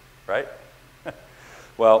sugar, right?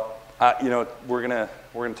 Well, you know, we're gonna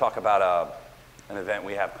talk about an event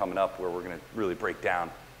we have coming up where we're gonna really break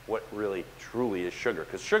down what really truly is sugar,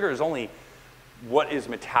 because sugar is only what is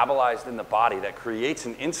metabolized in the body that creates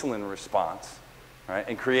an insulin response, right,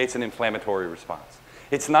 and creates an inflammatory response.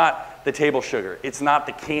 It's not the table sugar. It's not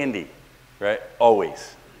the candy, right?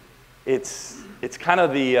 Always. It's kind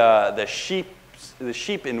of the sheep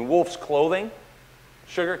in wolf's clothing.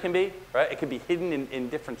 Sugar can be, right? It can be hidden in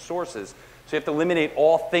different sources. So you have to eliminate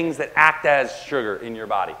all things that act as sugar in your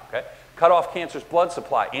body, okay? Cut off cancer's blood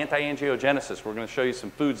supply, anti-angiogenesis. We're going to show you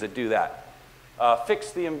some foods that do that.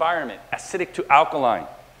 Fix the environment, acidic to alkaline.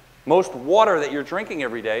 Most water that you're drinking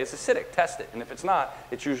every day is acidic. Test it. And if it's not,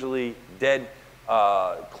 it's usually dead,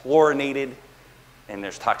 chlorinated, and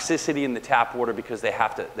there's toxicity in the tap water because they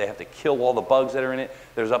have to kill all the bugs that are in it.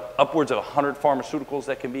 There's upwards of 100 pharmaceuticals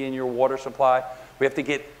that can be in your water supply. We have to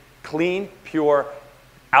get clean, pure,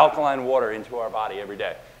 alkaline water into our body every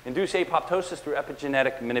day. Induce apoptosis through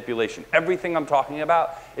epigenetic manipulation. Everything I'm talking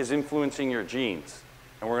about is influencing your genes.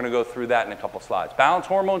 And we're going to go through that in a couple slides. Balance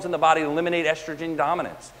hormones in the body to eliminate estrogen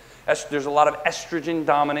dominance. There's a lot of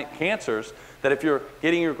estrogen-dominant cancers that if you're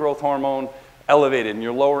getting your growth hormone elevated and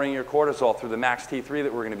you're lowering your cortisol through the Max T3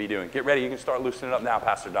 that we're going to be doing. Get ready. You can start loosening up now,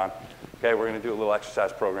 Pastor Don. Okay, we're going to do a little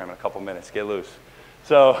exercise program in a couple minutes. Get loose.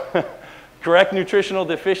 So correct nutritional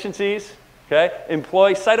deficiencies. Okay,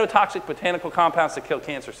 employ cytotoxic botanical compounds to kill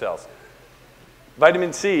cancer cells.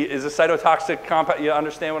 Vitamin C is a cytotoxic compound. You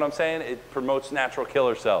understand what I'm saying? It promotes natural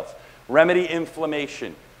killer cells. Remedy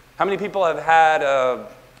inflammation. How many people have had a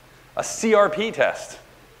CRP test,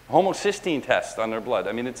 a homocysteine test on their blood?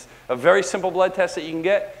 I mean, it's a very simple blood test that you can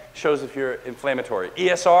get. Shows if you're inflammatory.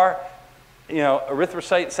 ESR, you know,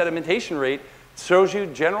 erythrocyte sedimentation rate, shows you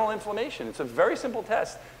general inflammation. It's a very simple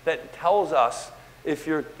test that tells us if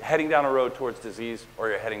you're heading down a road towards disease or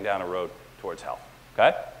you're heading down a road towards health.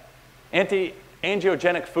 Okay?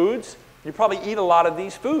 Anti-angiogenic foods, you probably eat a lot of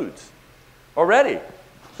these foods already.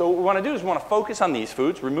 So what we want to do is we want to focus on these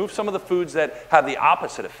foods, remove some of the foods that have the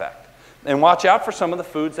opposite effect, and watch out for some of the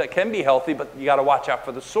foods that can be healthy, but you got to watch out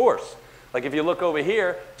for the source. Like if you look over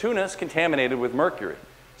here, tuna is contaminated with mercury.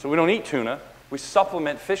 So we don't eat tuna. We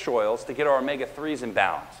supplement fish oils to get our omega-3s in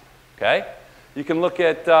balance. Okay? You can look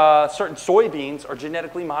at certain soybeans are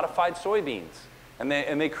genetically modified soybeans, and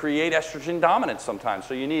they create estrogen dominance sometimes.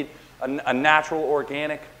 So you need a natural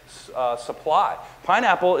organic supply.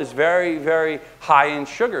 Pineapple is very, very high in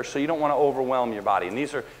sugar, so you don't want to overwhelm your body. And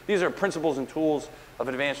these are principles and tools of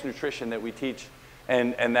advanced nutrition that we teach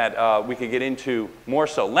and that we could get into more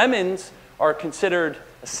so. Lemons are considered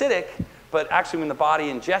acidic, but actually when the body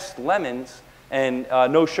ingests lemons and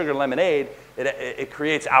no sugar lemonade, it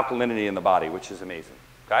creates alkalinity in the body, which is amazing.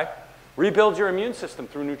 Okay? Rebuild your immune system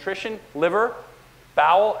through nutrition, liver,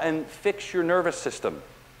 bowel, and fix your nervous system.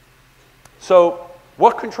 So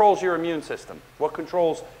what controls your immune system? What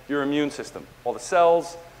controls your immune system? All the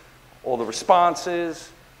cells, all the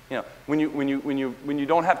responses. You know, when you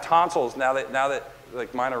don't have tonsils, now that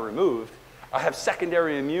like mine are removed, I have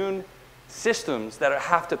secondary immune systems that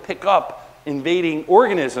have to pick up invading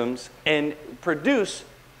organisms and produce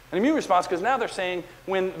an immune response, because now they're saying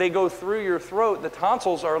when they go through your throat, the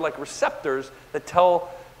tonsils are like receptors that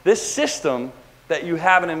tell this system that you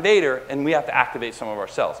have an invader and we have to activate some of our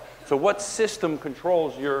cells. So what system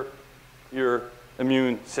controls your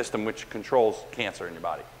immune system, which controls cancer in your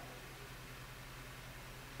body?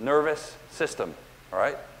 Nervous system, all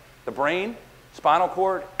right? The brain, spinal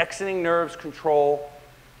cord, exiting nerves control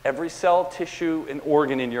every cell, tissue, and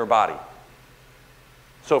organ in your body.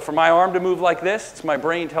 So for my arm to move like this, it's my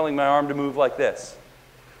brain telling my arm to move like this.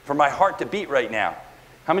 For my heart to beat right now,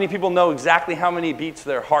 how many people know exactly how many beats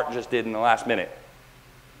their heart just did in the last minute?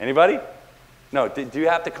 Anybody? No, do you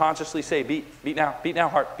have to consciously say beat now,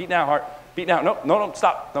 heart, beat now, heart, beat now, no,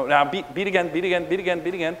 stop, no, now beat again, beat again, beat again,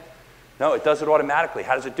 beat again. No, it does it automatically.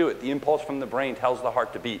 How does it do it? The impulse from the brain tells the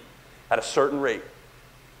heart to beat at a certain rate.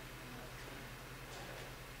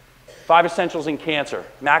 5 essentials in cancer.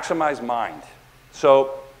 Maximize mind.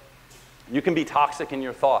 So you can be toxic in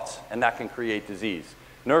your thoughts, and that can create disease.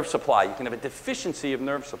 Nerve supply. You can have a deficiency of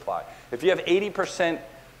nerve supply. If you have 80%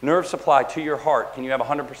 nerve supply to your heart, can you have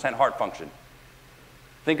 100% heart function?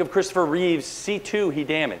 Think of Christopher Reeve's C2 he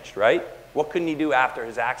damaged, right? What couldn't he do after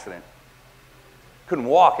his accident? Couldn't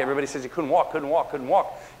walk. Everybody says he couldn't walk, couldn't walk, couldn't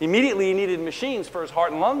walk. Immediately he needed machines for his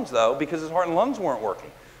heart and lungs, though, because his heart and lungs weren't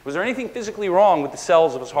working. Was there anything physically wrong with the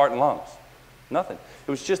cells of his heart and lungs? Nothing.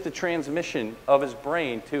 It was just the transmission of his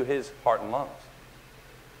brain to his heart and lungs.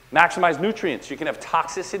 Maximize nutrients. You can have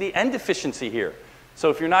toxicity and deficiency here. So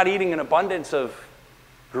if you're not eating an abundance of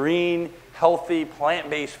green, healthy,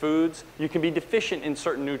 plant-based foods, you can be deficient in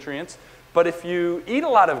certain nutrients. But if you eat a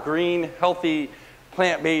lot of green, healthy,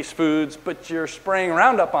 plant-based foods, but you're spraying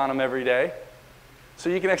Roundup on them every day, so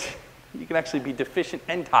you can actually be deficient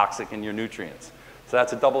and toxic in your nutrients. So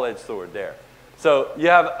that's a double-edged sword there. So you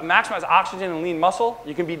have maximize oxygen and lean muscle,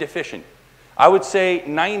 you can be deficient. I would say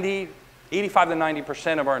 85 to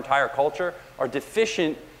 90% of our entire culture are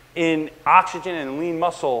deficient in oxygen and lean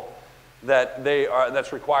muscle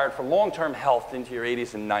that's required for long-term health into your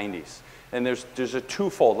 80s and 90s. And there's a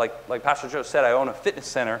twofold. Like Pastor Joe said, I own a fitness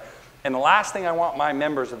center, and the last thing I want my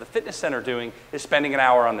members of the fitness center doing is spending an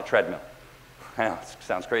hour on the treadmill. I know, it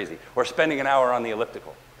sounds crazy. Or spending an hour on the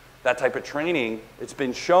elliptical. That type of training, it's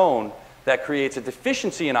been shown that creates a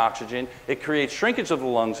deficiency in oxygen, it creates shrinkage of the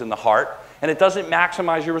lungs and the heart, and it doesn't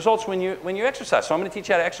maximize your results when you exercise. So I'm going to teach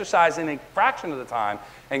you how to exercise in a fraction of the time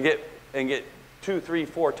and get 2, 3,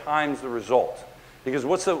 4 times the result. Because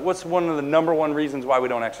what's one of the number one reasons why we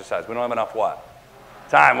don't exercise? We don't have enough what?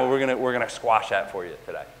 Time. Well, we're gonna squash that for you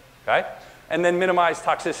today. Okay? And then minimize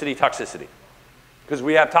toxicity. Because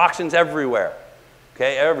we have toxins everywhere.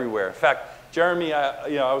 Okay, everywhere. In fact, Jeremy,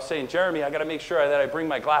 I was saying, Jeremy, I got to make sure that I bring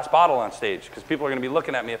my glass bottle on stage because people are going to be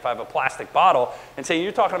looking at me if I have a plastic bottle and saying,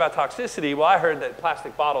 you're talking about toxicity. Well, I heard that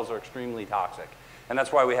plastic bottles are extremely toxic. And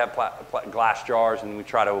that's why we have glass jars and we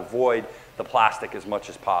try to avoid the plastic as much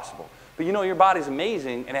as possible. But you know, your body's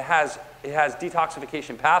amazing and it has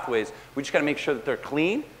detoxification pathways. We just got to make sure that they're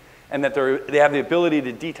clean and that they have the ability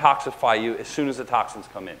to detoxify you as soon as the toxins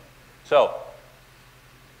come in. So,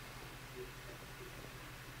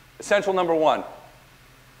 essential number 1,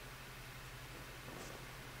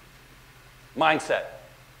 mindset.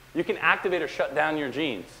 You can activate or shut down your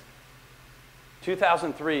genes.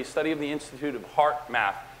 2003, study of the Institute of Heart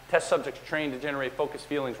Math. Test subjects trained to generate focused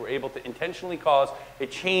feelings were able to intentionally cause a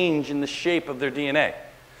change in the shape of their DNA.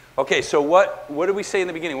 Okay, so what did we say in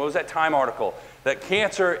the beginning? What was that Time article? That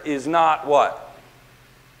cancer is not what?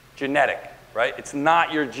 Genetic, right? It's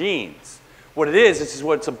not your genes. What it is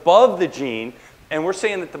what's above the gene. And we're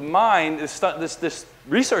saying that the mind, this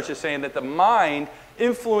research is saying that the mind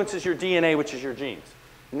influences your DNA, which is your genes.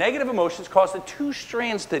 Negative emotions cause the 2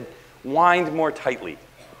 strands to wind more tightly.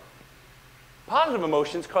 Positive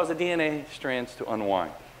emotions cause the DNA strands to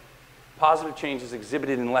unwind. Positive change is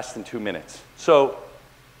exhibited in less than 2 minutes. So,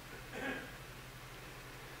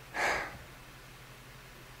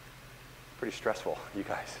 pretty stressful, you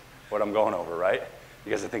guys, what I'm going over, right?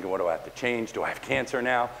 You guys are thinking, what do I have to change? Do I have cancer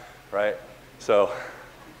now, right? So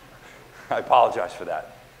I apologize for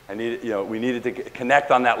that. We needed to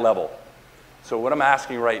connect on that level. So what I'm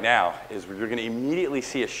asking right now is you're going to immediately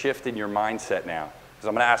see a shift in your mindset now. Because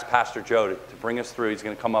I'm going to ask Pastor Joe to bring us through. He's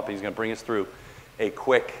going to come up and he's going to bring us through a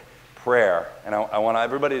quick prayer. And I want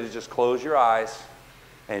everybody to just close your eyes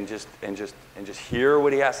and just hear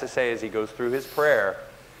what he has to say as he goes through his prayer.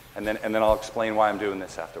 And then I'll explain why I'm doing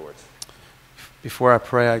this afterwards. Before I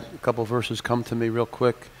pray, a couple verses come to me real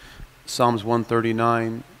quick. Psalms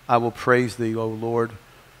 139, I will praise thee, O Lord,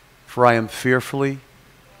 for I am fearfully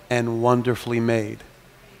and wonderfully made.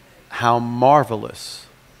 How marvelous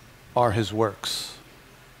are his works.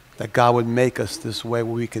 That God would make us this way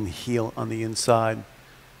where we can heal on the inside.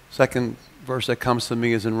 Second verse that comes to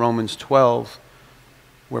me is in Romans 12,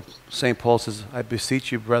 where St. Paul says, I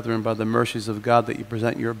beseech you, brethren, by the mercies of God, that you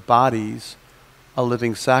present your bodies a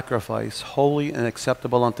living sacrifice, holy and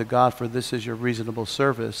acceptable unto God, for this is your reasonable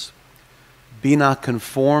service. Be not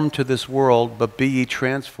conformed to this world, but be ye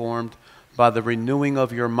transformed by the renewing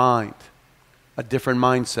of your mind, a different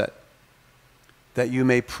mindset, that you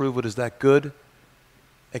may prove what is that good,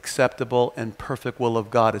 acceptable, and perfect will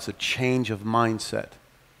of God. It's a change of mindset.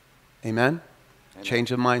 Amen? Amen.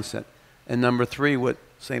 Change of mindset. And number 3, what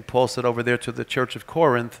St. Paul said over there to the church of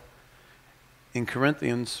Corinth, in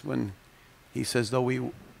Corinthians, when he says, though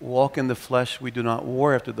we walk in the flesh, we do not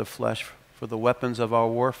war after the flesh, for the weapons of our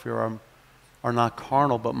warfare are not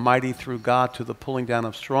carnal, but mighty through God to the pulling down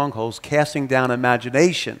of strongholds, casting down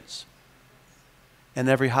imaginations and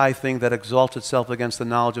every high thing that exalts itself against the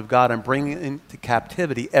knowledge of God, and bringing into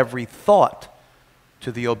captivity every thought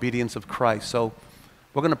to the obedience of Christ. So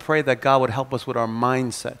We're going to pray that God would help us with our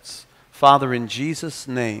mindsets. Father, in Jesus'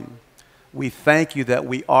 name, we thank you that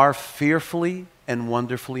we are fearfully and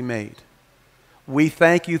wonderfully made. We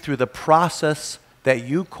thank you through the process that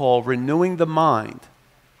you call renewing the mind.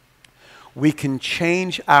 We can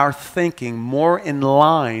change our thinking more in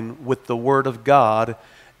line with the Word of God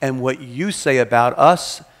and what you say about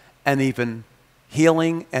us, and even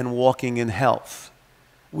healing and walking in health.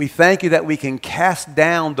 We thank you that we can cast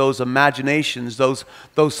down those imaginations, those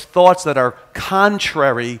thoughts that are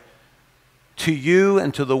contrary to you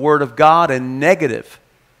and to the Word of God and negative.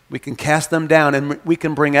 We can cast them down, and we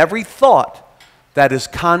can bring every thought that is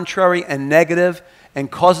contrary and negative and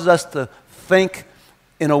causes us to think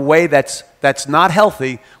in a way that's not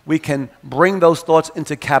healthy. We can bring those thoughts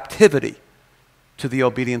into captivity to the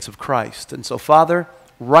obedience of Christ. And so, Father,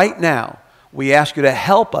 right now, we ask you to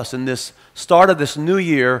help us in this start of this new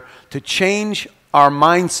year to change our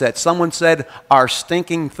mindset. Someone said our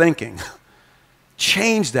stinking thinking.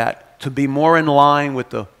 Change that to be more in line with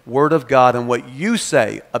the Word of God and what you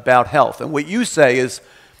say about health. And what you say is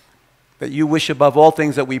that you wish above all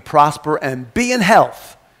things that we prosper and be in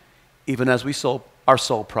health, even as our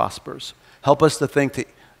soul prospers. Help us to think to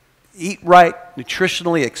eat right,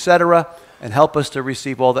 nutritionally, etc., and help us to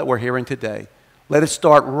receive all that we're hearing today. Let it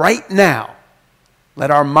start right now. Let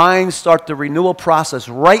our minds start the renewal process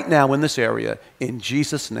right now in this area. In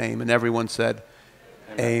Jesus' name. And everyone said,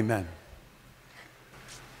 Amen.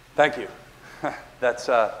 Thank you. That's,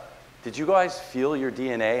 did you guys feel your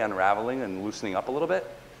DNA unraveling and loosening up a little bit?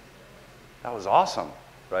 That was awesome,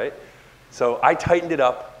 right? So I tightened it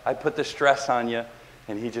up. I put the stress on you,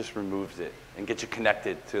 and he just removes it and gets you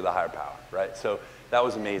connected to the higher power, right? So that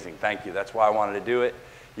was amazing. Thank you. That's why I wanted to do it.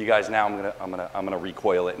 You guys, now I'm gonna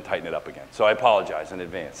recoil it and tighten it up again. So I apologize in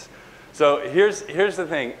advance. So here's the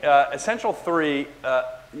thing. Essential 3,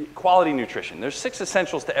 quality nutrition. There's 6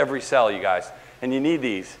 essentials to every cell, you guys, and you need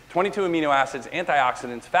these: 22 amino acids,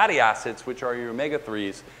 antioxidants, fatty acids, which are your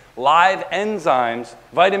omega-3s, live enzymes,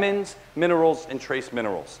 vitamins, minerals, and trace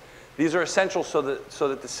minerals. These are essential so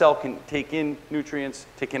that the cell can take in nutrients,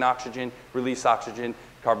 take in oxygen, release oxygen,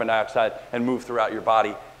 carbon dioxide, and move throughout your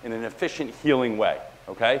body in an efficient, healing way.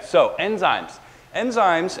 Okay, so enzymes,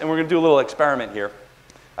 and we're going to do a little experiment here.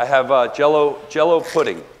 I have Jello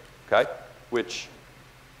pudding, okay, which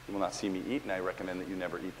you will not see me eat, and I recommend that you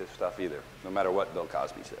never eat this stuff either, no matter what Bill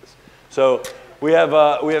Cosby says. So we have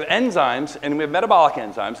enzymes, and we have metabolic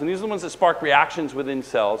enzymes, and these are the ones that spark reactions within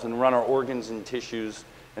cells and run our organs and tissues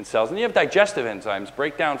and cells. And you have digestive enzymes,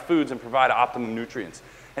 break down foods and provide optimum nutrients.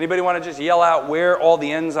 Anybody want to just yell out where all the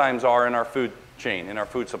enzymes are in our food chain, in our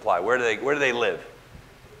food supply? Where do they live?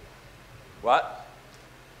 What?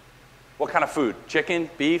 What kind of food? Chicken,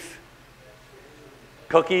 beef,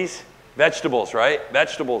 cookies, vegetables, right?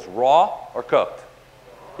 Vegetables, raw or cooked?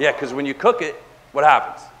 Yeah, because when you cook it, what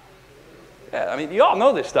happens? Yeah, I mean, you all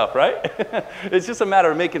know this stuff, right? It's just a matter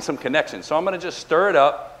of making some connections. So I'm going to just stir it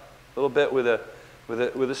up a little bit with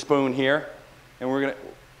a spoon here, and we're going to.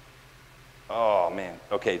 Oh man.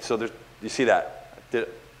 Okay, so there's. You see that? I did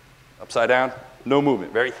it upside down. No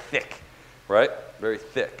movement. Very thick, right? Very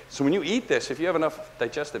thick. So when you eat this, if you have enough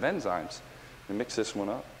digestive enzymes, and mix this one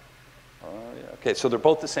up. Yeah. Okay, so they're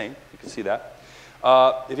both the same. You can see that.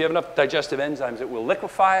 If you have enough digestive enzymes, it will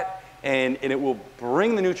liquefy it, and it will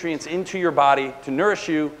bring the nutrients into your body to nourish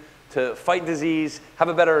you, to fight disease, have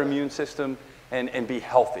a better immune system, and be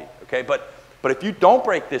healthy. Okay, but if you don't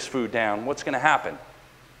break this food down, what's going to happen?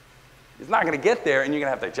 It's not going to get there, and you're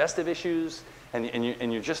going to have digestive issues. And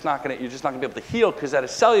you're just not going to be able to heal, because at a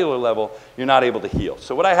cellular level you're not able to heal.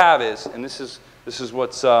 So what I have is, and this is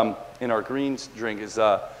what's in our greens drink, is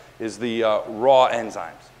the raw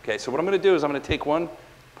enzymes. Okay, so what I'm going to do is I'm going to take one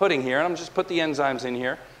pudding here, and I'm going to just put the enzymes in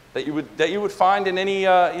here that you would find in any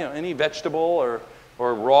any vegetable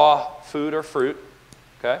or raw food or fruit.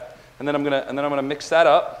 Okay, and then I'm going to mix that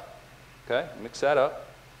up. Okay, mix that up.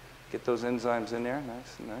 Get those enzymes in there,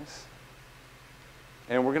 nice.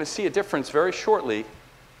 And we're going to see a difference very shortly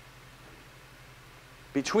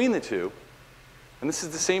between the two. And this is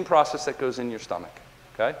the same process that goes in your stomach,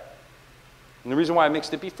 okay? And the reason why I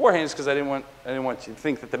mixed it beforehand is because I didn't want you to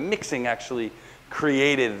think that the mixing actually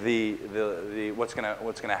created the what's going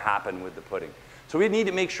to happen with the pudding. So we need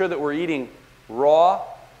to make sure that we're eating raw,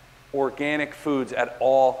 organic foods at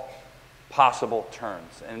all possible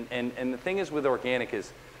turns. And the thing is with organic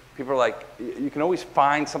is, people are like, you can always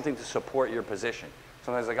find something to support your position.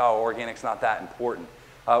 Sometimes like, oh, organic's not that important.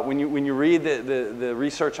 When you read the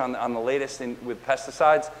research on the latest with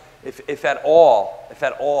pesticides, if at all,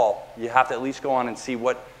 you have to at least go on and see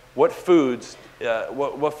what foods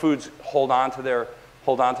hold on to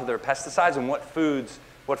hold on to their pesticides and what foods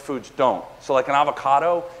don't. So like an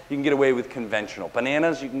avocado, you can get away with conventional.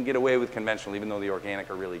 Bananas, you can get away with conventional, even though the organic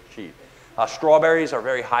are really cheap. Strawberries are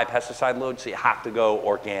very high pesticide load, so you have to go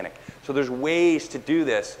organic. So there's ways to do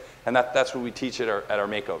this, and that's what we teach at our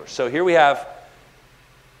makeovers. So here we have,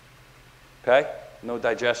 okay, no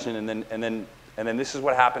digestion, and then this is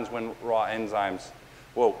what happens when raw enzymes,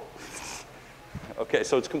 whoa. Okay,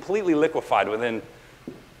 so it's completely liquefied within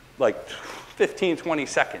like 15, 20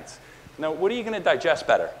 seconds. Now, what are you going to digest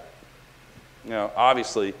better? You know,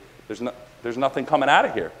 obviously, there's nothing coming out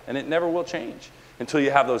of here, and it never will change until you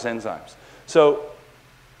have those enzymes. So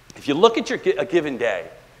if you look at a given day,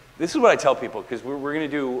 this is what I tell people, because we're going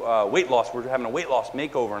to do weight loss. We're having a weight loss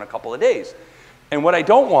makeover in a couple of days. And what I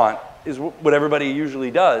don't want is what everybody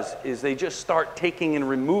usually does, is they just start taking and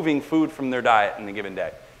removing food from their diet in a given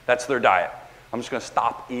day. That's their diet. I'm just going to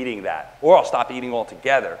stop eating that, or I'll stop eating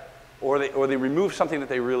altogether, or they remove something that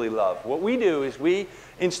they really love. What we do is we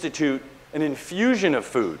institute an infusion of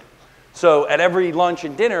food. So at every lunch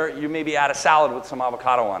and dinner, you maybe add a salad with some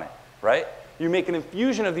avocado on it, right? You make an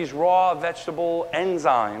infusion of these raw vegetable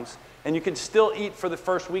enzymes, and you can still eat for the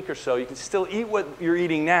first week or so. You can still eat what you're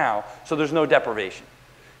eating now, so there's no deprivation.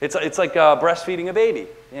 It's like breastfeeding a baby.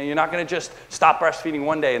 You know, you're not going to just stop breastfeeding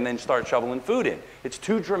one day and then start shoveling food in. It's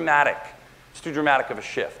too dramatic. It's too dramatic of a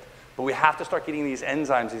shift. But we have to start getting these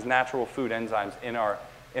enzymes, these natural food enzymes in our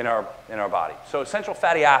body. So essential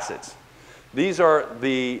fatty acids. These are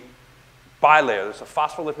the bilayer. There's a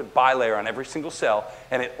phospholipid bilayer on every single cell,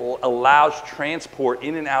 and it allows transport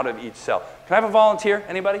in and out of each cell. Can I have a volunteer?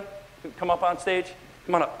 Anybody? Come up on stage?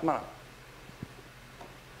 Come on up, come on up.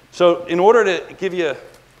 So in order to give you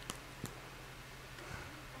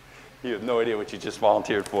have no idea what you just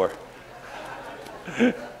volunteered for.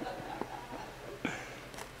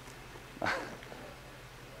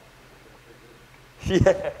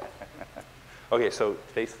 Yeah. Okay, so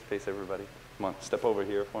face everybody. Come on, step over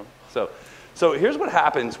here for me. So here's what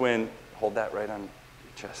happens when, hold that right on your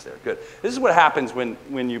chest there, good. This is what happens when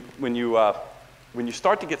you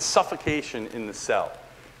start to get suffocation in the cell.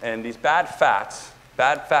 And these bad fats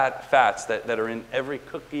that are in every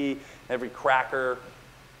cookie, every cracker,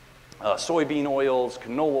 soybean oils,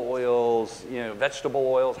 canola oils, vegetable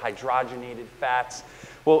oils, hydrogenated fats.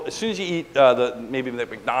 Well, as soon as you eat maybe the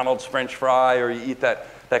McDonald's French fry, or you eat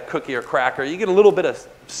that cookie or cracker, you get a little bit of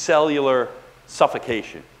cellular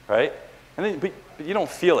suffocation, right? And then, but you don't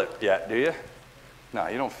feel it yet, do you? No,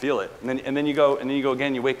 you don't feel it. And then you go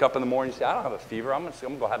again. You wake up in the morning. You say, I don't have a fever. I'm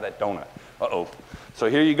gonna go have that donut. Uh-oh. So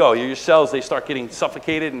here you go. Your cells, they start getting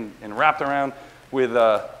suffocated and wrapped around with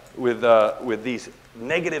these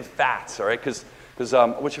negative fats. All right, because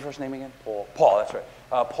what's your first name again? Paul. Paul. That's right.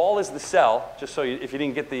 Paul is the cell. Just so if you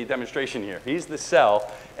didn't get the demonstration here, he's the cell.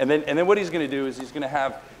 And then what he's going to do is he's going to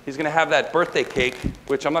have that birthday cake,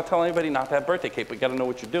 which I'm not telling anybody not to have birthday cake, but you got to know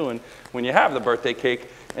what you're doing when you have the birthday cake.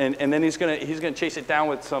 And then he's going to chase it down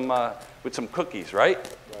with some cookies, right?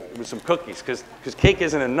 With some cookies, because cake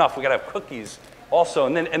isn't enough. We got to have cookies also.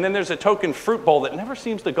 And then there's a token fruit bowl that never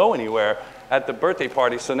seems to go anywhere at the birthday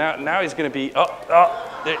party. So now he's going to be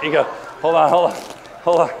there you go. Hold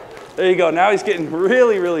on. There you go. Now he's getting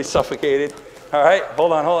really, really suffocated. All right,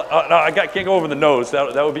 hold on. Oh, no, can't go over the nose.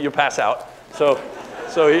 That would be your pass out. So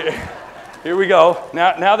here we go.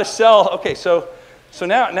 Now the cell. Okay, so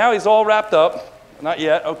now he's all wrapped up. Not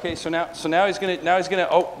yet. Okay, so now he's gonna.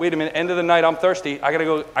 Oh, wait a minute. End of the night. I'm thirsty. I gotta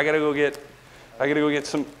go get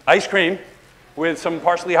some ice cream with some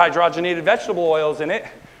partially hydrogenated vegetable oils in it,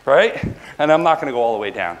 right? And I'm not gonna go all the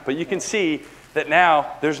way down. But you can see that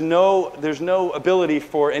now there's no ability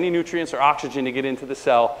for any nutrients or oxygen to get into the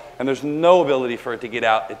cell, and there's no ability for it to get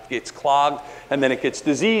out. It gets clogged, and then it gets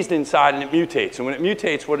diseased inside, and it mutates. And when it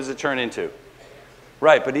mutates, what does it turn into?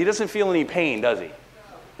 Right, but he doesn't feel any pain, does he?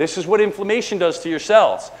 This is what inflammation does to your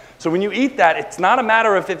cells. So when you eat that, it's not a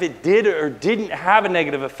matter of if it did or didn't have a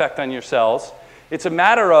negative effect on your cells. It's a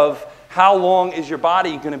matter of how long is your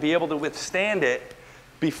body going to be able to withstand it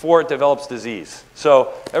before it develops disease.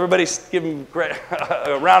 So everybody give him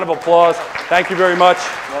a round of applause. Thank you very much.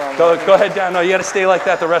 Go ahead down. No, you got to stay like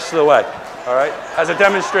that the rest of the way. All right? As a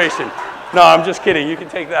demonstration. No, I'm just kidding. You can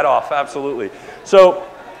take that off. Absolutely. So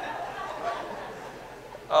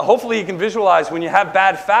hopefully you can visualize when you have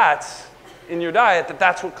bad fats in your diet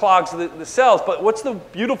that's what clogs the cells. But what's the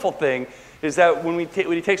beautiful thing is that when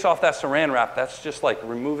he takes off that saran wrap, that's just like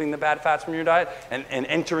removing the bad fats from your diet and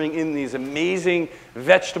entering in these amazing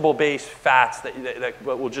vegetable-based fats that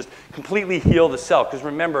will just completely heal the cell. Because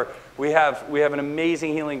remember, we have an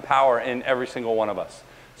amazing healing power in every single one of us.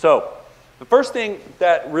 So The first thing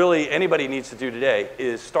that really anybody needs to do today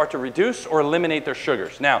is start to reduce or eliminate their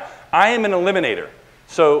sugars. Now, I am an eliminator.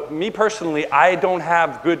 So me personally, I don't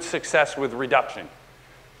have good success with reduction.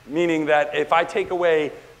 Meaning that if I take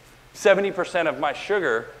away 70% of my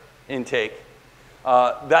sugar intake,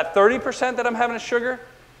 that 30% that I'm having of sugar,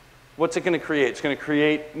 what's it going to create? It's going to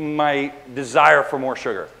create my desire for more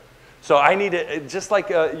sugar. So I need to, just like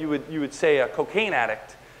you would say a cocaine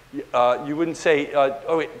addict, you wouldn't say,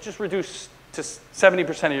 oh wait, just reduce to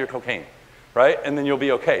 70% of your cocaine, right? And then you'll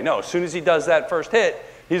be okay. No, as soon as he does that first hit,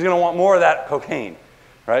 he's going to want more of that cocaine,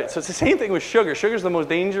 right? So it's the same thing with sugar. Sugar is the most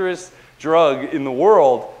dangerous drug in the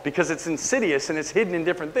world because it's insidious and it's hidden in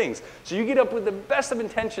different things. So you get up with the best of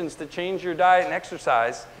intentions to change your diet and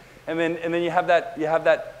exercise, and then you have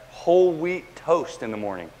that whole wheat toast in the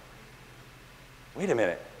morning. Wait a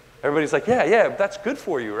minute. Everybody's like, yeah, that's good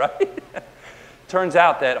for you, right? Turns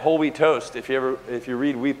out that whole wheat toast, if you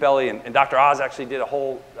read Wheat Belly, and Dr. Oz actually did a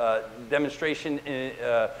whole demonstration,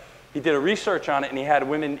 he did a research on it, and he had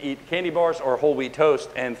women eat candy bars or whole wheat toast,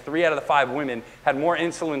 and 3 out of the 5 women had more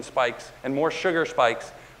insulin spikes and more sugar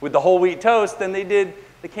spikes with the whole wheat toast than they did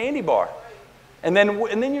the candy bar. And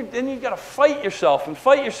then you've got to fight yourself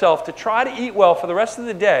to try to eat well for the rest of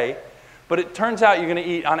the day. But it turns out you're going to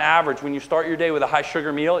eat, on average, when you start your day with a high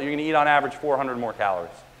sugar meal, you're going to eat on average 400 more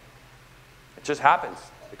calories. It just happens.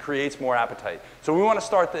 It creates more appetite. So we want to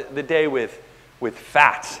start the day with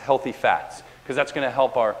fats, healthy fats, because that's going to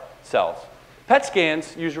help our cells. PET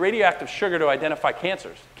scans use radioactive sugar to identify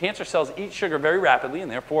cancers. Cancer cells eat sugar very rapidly, and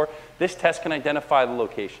therefore this test can identify the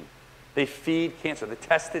location. They feed cancer. The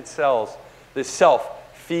tested cells, the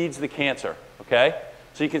self feeds the cancer, okay?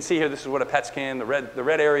 So you can see here, this is what a PET scan, the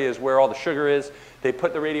red area is where all the sugar is. They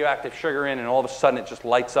put the radioactive sugar in, and all of a sudden it just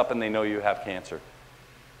lights up and they know you have cancer.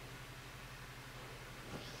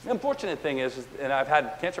 The unfortunate thing is, and I've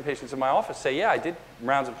had cancer patients in my office say, yeah, I did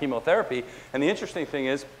rounds of chemotherapy, and the interesting thing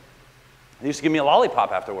is, they used to give me a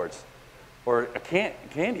lollipop afterwards, or a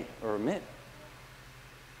candy, or a mint.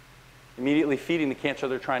 Immediately feeding the cancer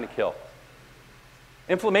they're trying to kill.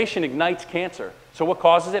 Inflammation ignites cancer. So what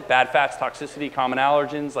causes it? Bad fats, toxicity, common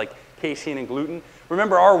allergens like casein and gluten.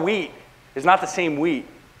 Remember, our wheat is not the same wheat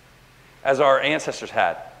as our ancestors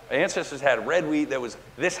had. Our ancestors had red wheat that was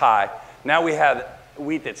this high. Now we have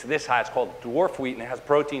wheat that's this high. It's called dwarf wheat, and it has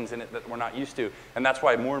proteins in it that we're not used to. And that's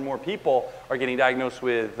why more and more people are getting diagnosed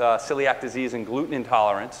with celiac disease and gluten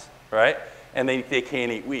intolerance, right? And they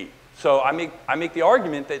can't eat wheat. So I make the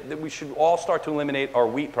argument that we should all start to eliminate our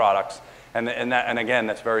wheat products. And again,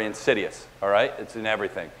 that's very insidious, all right? It's in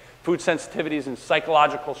everything. Food sensitivities and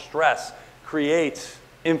psychological stress creates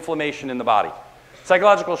inflammation in the body.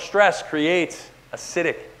 Psychological stress creates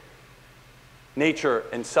acidic nature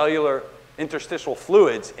and cellular interstitial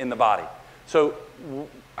fluids in the body. So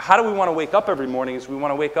how do we want to wake up every morning? Is we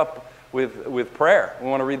want to wake up with prayer. We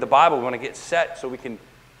want to read the Bible. We want to get set so we can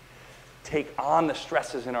take on the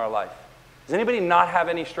stresses in our life. Does anybody not have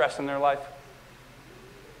any stress in their life?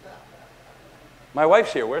 My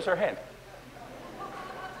wife's here. Where's her hand?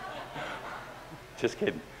 Just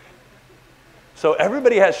kidding. So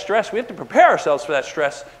everybody has stress. We have to prepare ourselves for that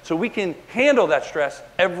stress so we can handle that stress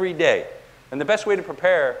every day. And the best way to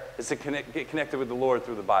prepare is to get connected with the Lord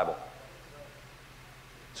through the Bible.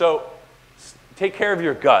 So take care of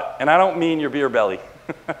your gut. And I don't mean your beer belly.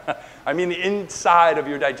 I mean the inside of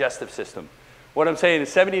your digestive system. What I'm saying is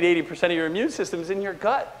 70 to 80% of your immune system is in your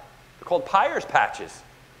gut. They're called Peyer's patches.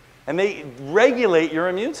 And they regulate your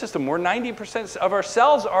immune system. More 90% of our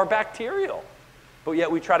cells are bacterial. But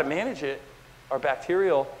yet we try to manage it, our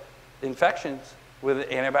bacterial infections,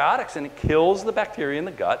 with antibiotics. And it kills the bacteria in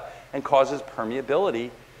the gut and causes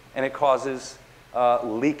permeability. And it causes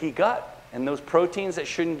leaky gut. And those proteins that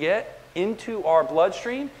shouldn't get into our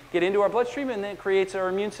bloodstream, and then it creates our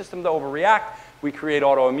immune system to overreact. We create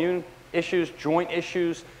autoimmune issues, joint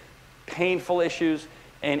issues, painful issues,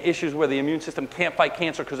 and issues where the immune system can't fight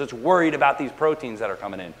cancer because it's worried about these proteins that are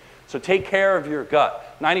coming in. So take care of your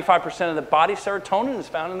gut. 95% of the body's serotonin is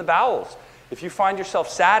found in the bowels. If you find yourself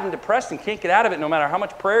sad and depressed and can't get out of it, no matter how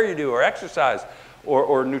much prayer you do or exercise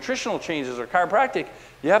or nutritional changes or chiropractic,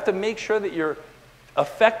 you have to make sure that you're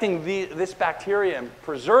affecting this bacteria and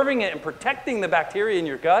preserving it and protecting the bacteria in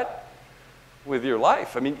your gut with your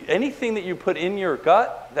life. I mean, anything that you put in your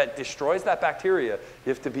gut that destroys that bacteria, you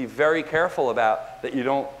have to be very careful about that you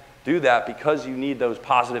don't do that because you need those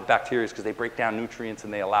positive bacteria because they break down nutrients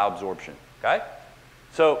and they allow absorption, okay?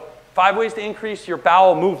 So 5 ways to increase your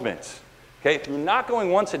bowel movements, okay? If you're not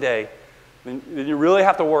going once a day, then you really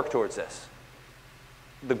have to work towards this.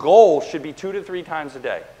 The goal should be 2 to 3 times a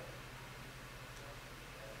day.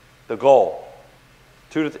 The goal.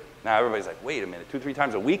 Now everybody's like, wait a minute, 2-3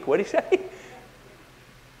 times a week? What did he say?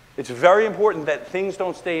 It's very important that things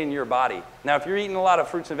don't stay in your body. Now, if you're eating a lot of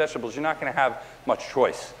fruits and vegetables, you're not going to have much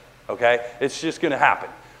choice, okay? It's just going to happen.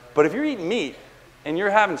 But if you're eating meat and you're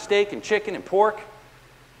having steak and chicken and pork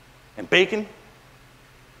and bacon,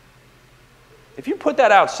 if you put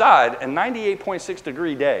that outside a 98.6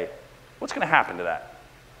 degree day, what's going to happen to that?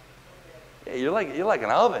 Yeah, you're like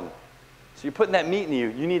an oven. So you're putting that meat in you.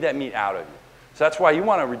 You need that meat out of you. So that's why you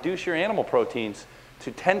want to reduce your animal proteins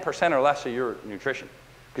to 10% or less of your nutrition,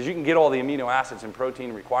 because you can get all the amino acids and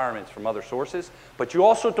protein requirements from other sources, but you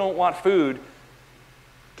also don't want food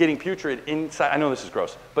getting putrid inside. I know this is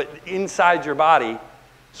gross, but inside your body,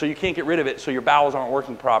 so you can't get rid of it, so your bowels aren't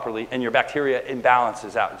working properly and your bacteria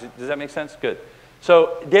imbalances out. Does that make sense? Good.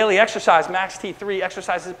 So daily exercise, Max T3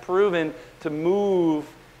 exercise is proven to move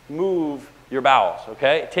your bowels,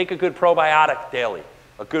 okay? Take a good probiotic daily,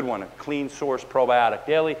 a good one, a clean source probiotic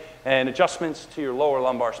daily, and adjustments to your lower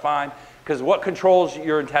lumbar spine, because what controls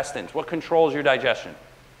your intestines? What controls your digestion?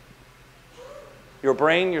 Your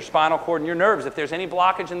brain, your spinal cord, and your nerves. If there's any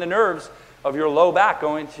blockage in the nerves of your low back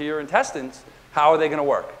going to your intestines, how are they going to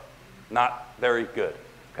work? Not very good,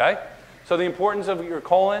 okay? So the importance of your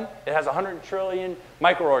colon, it has 100 trillion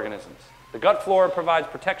microorganisms. The gut flora provides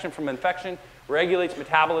protection from infection, regulates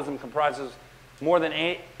metabolism, comprises more than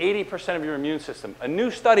 80% of your immune system. A new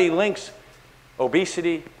study links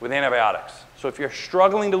obesity with antibiotics. So if you're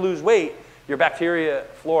struggling to lose weight, your bacteria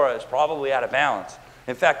flora is probably out of balance.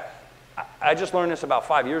 In fact, I just learned this about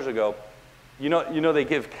 5 years ago. You know they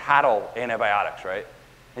give cattle antibiotics, right?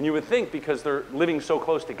 And you would think because they're living so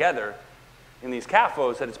close together in these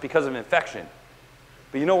CAFOs that it's because of infection.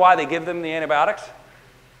 But you know why they give them the antibiotics?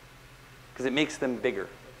 Because it makes them bigger.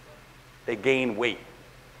 They gain weight.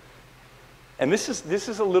 And this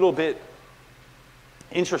is a little bit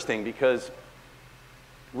interesting because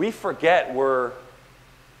we forget we're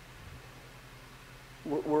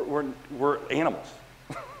animals.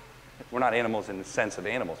 We're not animals in the sense of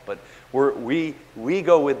animals, but we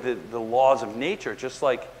go with the laws of nature, just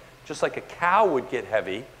like a cow would get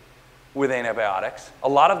heavy with antibiotics. A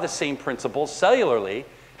lot of the same principles cellularly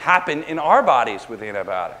happen in our bodies with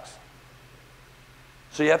antibiotics.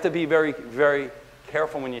 So you have to be very, very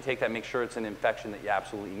careful when you take that. Make sure it's an infection that you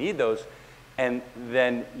absolutely need those, and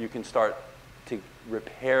then you can start to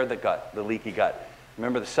repair the gut, the leaky gut.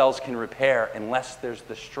 Remember, the cells can repair unless there's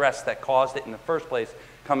the stress that caused it in the first place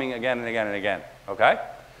coming again and again and again, okay?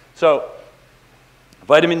 So,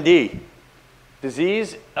 vitamin D,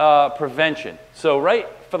 disease prevention. So right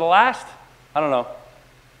for the last, I don't know,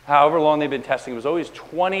 however long they've been testing, it was always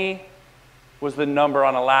 20 was the number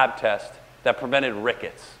on a lab test that prevented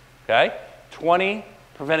rickets, okay? 20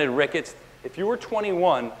 prevented rickets. If you were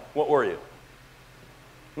 21, what were you?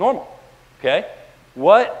 Normal, okay?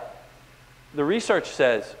 What the research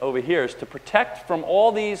says over here is to protect from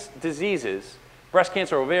all these diseases, breast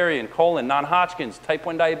cancer, ovarian, colon, non-Hodgkin's, type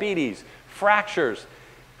 1 diabetes, fractures,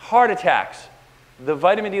 heart attacks, the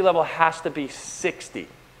vitamin D level has to be 60.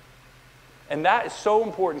 And that is so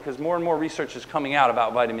important because more and more research is coming out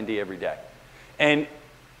about vitamin D every day. And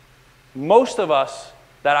most of us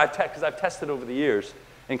that because I've tested over the years,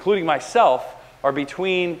 including myself, are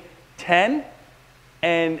between 10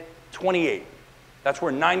 and 28. That's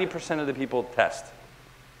where 90% of the people test.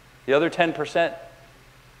 The other 10%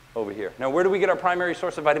 over here. Now, where do we get our primary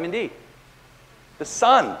source of vitamin D? The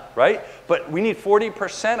sun, right? But we need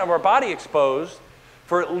 40% of our body exposed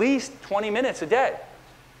for at least 20 minutes a day.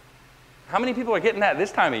 How many people are getting that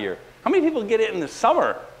this time of year? How many people get it in the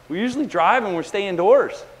summer? We usually drive and we're staying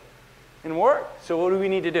indoors and work. So what do we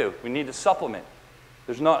need to do? We need to supplement.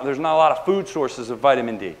 There's not a lot of food sources of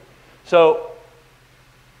vitamin D. So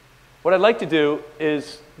what I'd like to do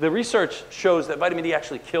is, the research shows that vitamin D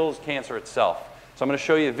actually kills cancer itself. So I'm going to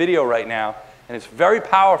show you a video right now, and it's very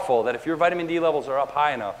powerful that if your vitamin D levels are up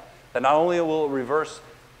high enough, that not only will it reverse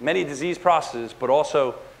many disease processes, but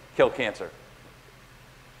also kill cancer.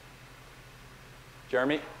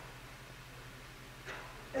 Jeremy?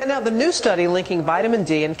 And now the new study linking vitamin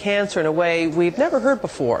D and cancer in a way we've never heard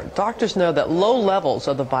before. Doctors know that low levels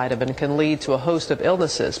of the vitamin can lead to a host of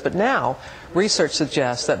illnesses, but now research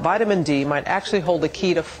suggests that vitamin D might actually hold the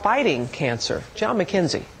key to fighting cancer. John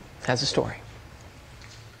McKenzie has a story.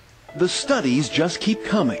 The studies just keep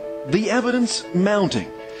coming, the evidence mounting.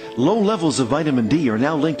 Low levels of vitamin D are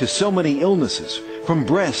now linked to so many illnesses, from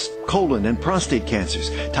breast, colon, and prostate cancers,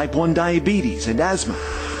 type 1 diabetes and asthma,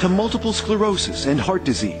 to multiple sclerosis and heart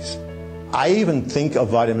disease. I even think of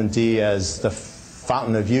vitamin D as the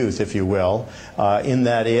fountain of youth, if you will, in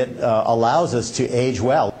that it allows us to age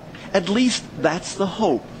well. At least that's the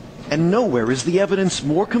hope. And nowhere is the evidence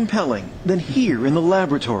more compelling than here in the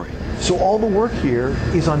laboratory. So all the work here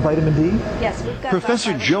is on vitamin D? Yes, we've got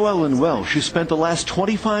Professor Jo Ellen Welsh has spent the last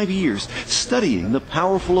 25 years studying the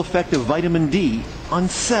powerful effect of vitamin D on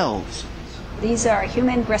cells. These are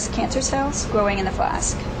human breast cancer cells growing in the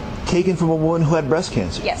flask. Taken from a woman who had breast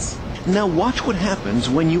cancer? Yes. Now watch what happens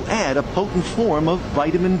when you add a potent form of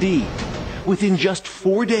vitamin D. Within just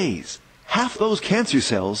 4 days, half those cancer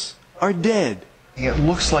cells are dead. It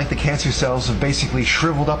looks like the cancer cells have basically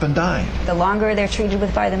shriveled up and died. The longer they're treated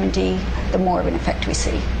with vitamin D, the more of an effect we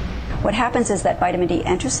see. What happens is that vitamin D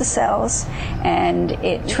enters the cells and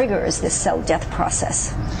it triggers this cell death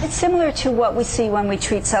process. It's similar to what we see when we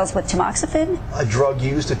treat cells with tamoxifen. A drug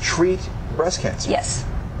used to treat breast cancer? Yes.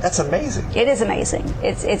 That's amazing. It is amazing.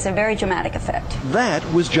 It's a very dramatic effect. That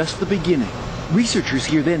was just the beginning. Researchers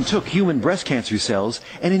here then took human breast cancer cells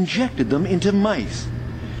and injected them into mice.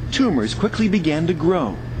 Tumors quickly began to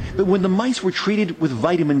grow, but when the mice were treated with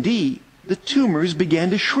vitamin D, the tumors began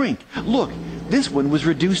to shrink. Look, this one was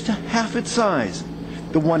reduced to half its size.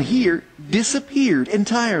 The one here disappeared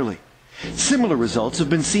entirely. Similar results have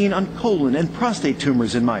been seen on colon and prostate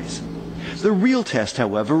tumors in mice. The real test,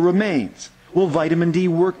 however, remains. Will vitamin D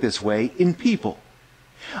work this way in people?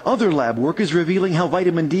 Other lab work is revealing how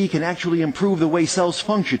vitamin D can actually improve the way cells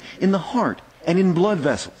function in the heart and in blood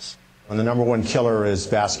vessels. And the number one killer is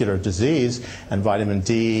vascular disease, and vitamin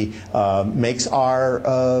D makes our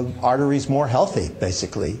arteries more healthy,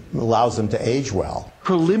 basically. It allows them to age well.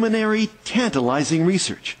 Preliminary, tantalizing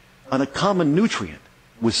research on a common nutrient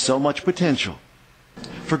with so much potential.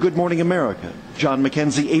 For Good Morning America, John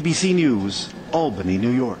McKenzie, ABC News, Albany,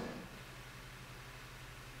 New York.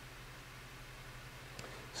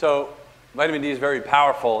 So vitamin D is very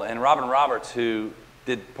powerful, and Robin Roberts, who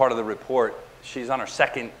did part of the report, she's on her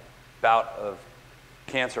second bout of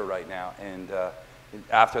cancer right now, and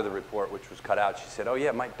after the report, which was cut out, she said, oh yeah,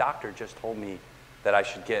 my doctor just told me that I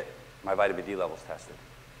should get my vitamin D levels tested.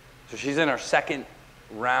 So she's in her second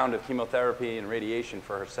round of chemotherapy and radiation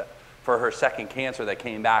for her second cancer that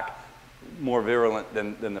came back more virulent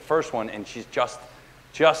than the first one, and she's just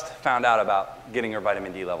found out about getting her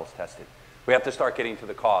vitamin D levels tested. We have to start getting to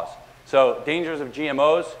the cause. So dangers of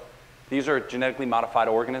GMOs. These are genetically modified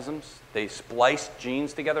organisms. They splice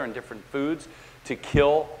genes together in different foods to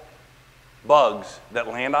kill bugs that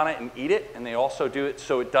land on it and eat it, and they also do it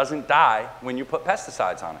so it doesn't die when you put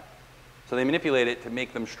pesticides on it. So they manipulate it to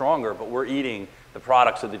make them stronger, but we're eating the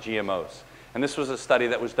products of the GMOs. And this was a study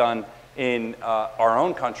that was done in our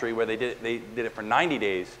own country where they did it for 90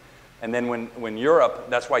 days. And then when Europe,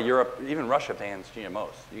 that's why Europe, even Russia bans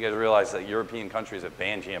GMOs. You guys realize that European countries have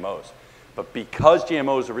banned GMOs. But because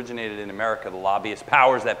GMOs originated in America, the lobbyist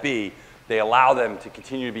powers that be, they allow them to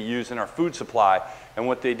continue to be used in our food supply. And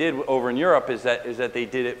what they did over in Europe is that they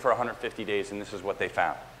did it for 150 days, and this is what they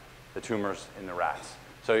found, the tumors in the rats.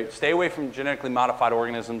 So stay away from genetically modified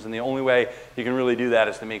organisms, and the only way you can really do that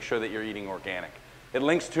is to make sure that you're eating organic. It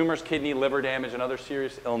links tumors, kidney, liver damage, and other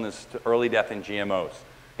serious illness to early death in GMOs.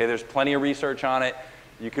 Okay, there's plenty of research on it.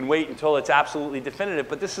 You can wait until it's absolutely definitive,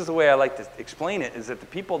 but this is the way I like to explain it, is that the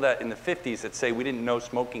people that in the 50s that say we didn't know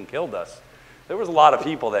smoking killed us, there was a lot of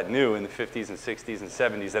people that knew in the 50s and 60s and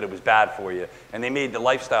 70s that it was bad for you, and they made the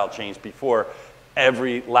lifestyle change before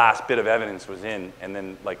every last bit of evidence was in, and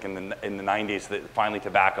then like in the 90s, that finally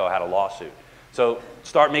tobacco had a lawsuit. So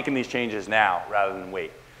start making these changes now rather than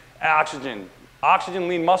wait. Oxygen. Oxygen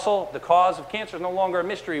lean muscle, the cause of cancer is no longer a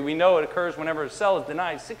mystery. We know it occurs whenever a cell is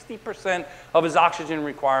denied 60% of its oxygen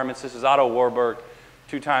requirements. This is Otto Warburg,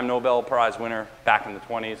 two-time Nobel Prize winner back in the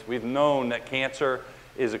 20s. We've known that cancer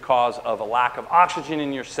is a cause of a lack of oxygen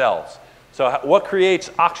in your cells. So what creates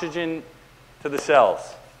oxygen to the cells?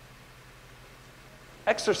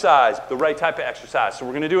 Exercise, the right type of exercise. So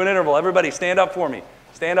we're going to do an interval. Everybody stand up for me.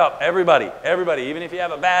 Stand up, everybody, everybody. Even if you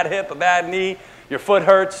have a bad hip, a bad knee, your foot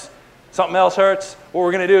hurts, something else hurts, what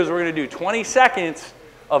we're going to do is we're going to do 20 seconds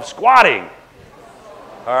of squatting.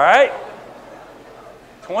 All right?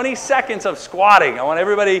 20 seconds of squatting. I want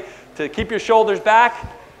everybody to keep your shoulders back,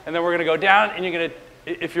 and then we're going to go down, and you're going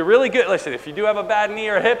to, if you're really good, listen, if you do have a bad knee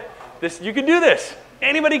or hip, you can do this.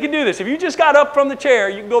 Anybody can do this. If you just got up from the chair,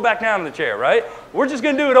 you can go back down to the chair, right? We're just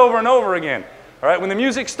going to do it over and over again. All right? When the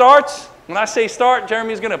music starts, when I say start,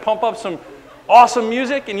 Jeremy's going to pump up some awesome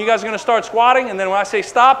music, and you guys are going to start squatting, and then when I say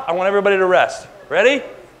stop, I want everybody to rest. Ready?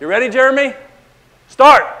 You ready, Jeremy?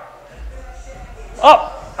 Start.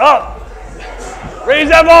 Up, up. Raise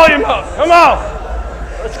that volume up. Come on.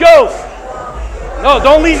 Let's go. No,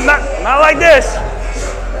 don't lean, not like this.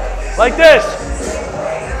 Like this.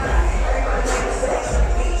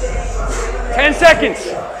 10 seconds.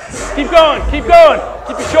 Keep going, keep going.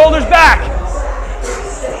 Keep your shoulders back.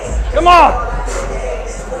 Come on.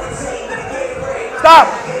 Stop.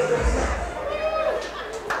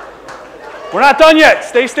 We're not done yet.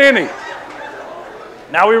 Stay standing.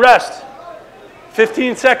 Now we rest.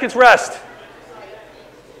 15 seconds rest.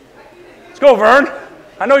 Let's go, Vern.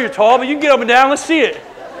 I know you're tall, but you can get up and down. Let's see it.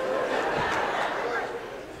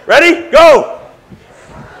 Ready? Go.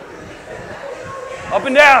 Up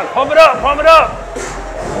and down. Pump it up. Pump it up.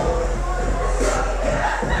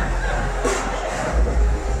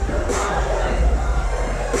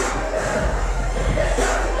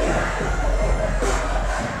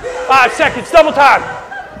 Five seconds. Double time.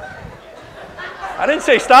 I didn't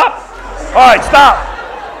say stop. All right,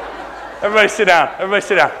 stop. Everybody sit down. Everybody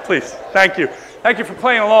sit down, please. Thank you. Thank you for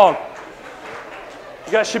playing along.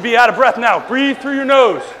 You guys should be out of breath now. Breathe through your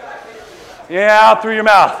nose. Yeah, out through your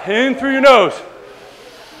mouth. In through your nose.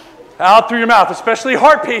 Out through your mouth. Especially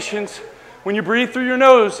heart patients, when you breathe through your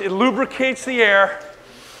nose, it lubricates the air,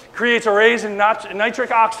 creates a raise in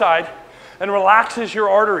nitric oxide, and relaxes your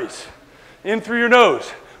arteries. In through your nose.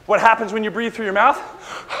 What happens when you breathe through your mouth?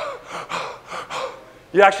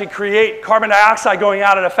 You actually create carbon dioxide going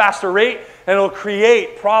out at a faster rate, and it'll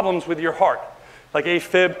create problems with your heart, like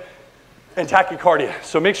AFib and tachycardia.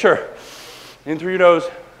 So make sure, in through your nose,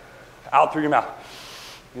 out through your mouth.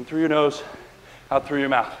 In through your nose, out through your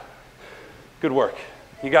mouth. Good work.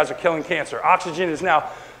 You guys are killing cancer. Oxygen is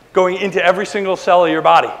now going into every single cell of your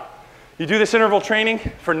body. You do this interval training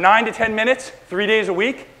for 9 to 10 minutes, 3 days a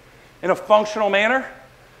week, in a functional manner,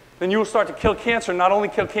 then you will start to kill cancer, not only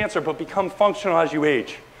kill cancer, but become functional as you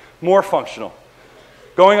age, more functional.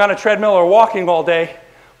 Going on a treadmill or walking all day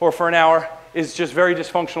or for an hour is just very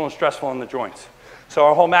dysfunctional and stressful in the joints. So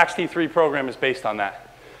our whole Max T3 program is based on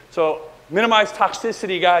that. So minimize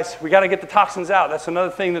toxicity, guys. We got to get the toxins out. That's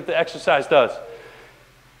another thing that the exercise does.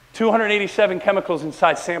 287 chemicals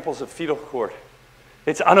inside samples of fetal cord.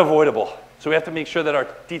 It's unavoidable. So we have to make sure that our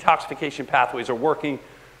detoxification pathways are working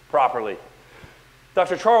properly.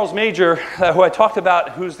 Dr. Charles Major, who I talked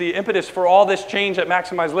about, who's the impetus for all this change at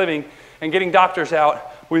Maximize Living and getting doctors out,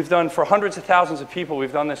 we've done for hundreds of thousands of people,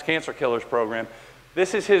 we've done this Cancer Killers program.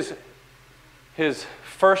 This is his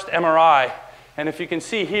first MRI. And if you can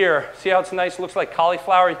see here, see how it's nice, looks like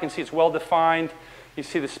cauliflower? You can see it's well defined. You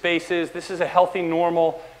see the spaces. This is a healthy,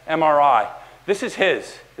 normal MRI. This is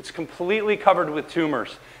his. It's completely covered with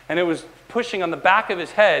tumors. And it was pushing on the back of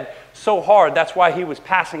his head so hard, that's why he was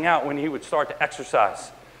passing out when he would start to exercise.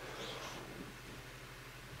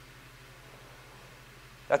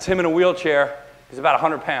 That's him in a wheelchair. He's about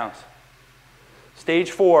 100 pounds.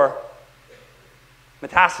 Stage 4,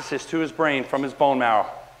 metastasis to his brain from his bone marrow.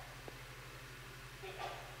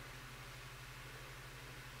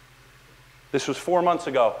 This was 4 months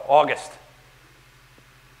ago, August.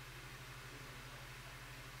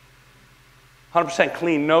 100%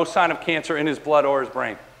 clean, no sign of cancer in his blood or his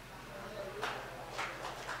brain.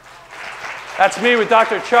 That's me with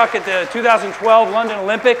Dr. Chuck at the 2012 London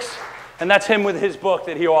Olympics, and that's him with his book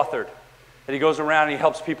that he authored. And he goes around and he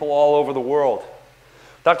helps people all over the world.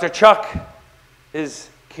 Dr. Chuck is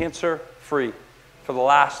cancer-free for the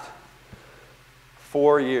last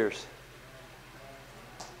 4 years.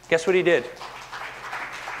 Guess what he did?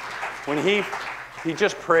 When he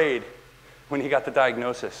just prayed when he got the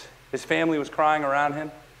diagnosis. His family was crying around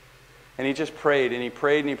him, and he just prayed, and he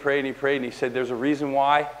prayed, and he prayed, and he prayed, and he said, there's a reason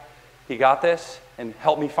why he got this, and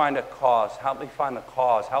help me find a cause. Help me find the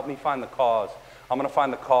cause. Help me find the cause. I'm going to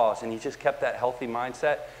find the cause. And he just kept that healthy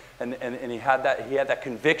mindset, and he had that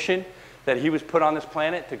conviction that he was put on this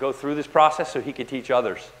planet to go through this process so he could teach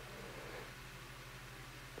others.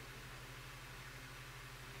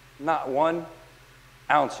 Not 1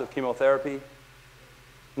 ounce of chemotherapy,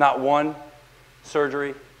 not 1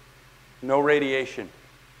 surgery, no radiation.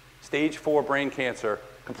 Stage 4 brain cancer,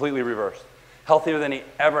 completely reversed. Healthier than he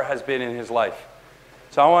ever has been in his life.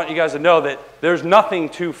 So I want you guys to know that there's nothing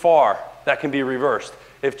too far that can be reversed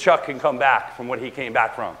if Chuck can come back from what he came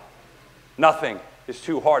back from. Nothing is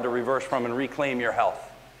too hard to reverse from and reclaim your health.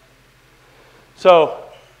 So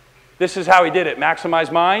this is how he did it.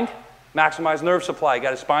 Maximize mind, maximize nerve supply. He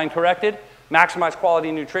got his spine corrected, maximize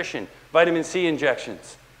quality nutrition, vitamin C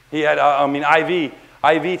injections. He had,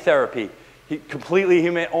 IV therapy. He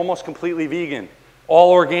went almost completely vegan,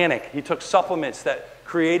 all organic. He took supplements that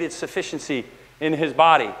created sufficiency in his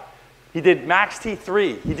body. He did Max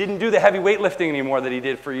T3. He didn't do the heavy weightlifting anymore that he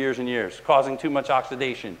did for years and years, causing too much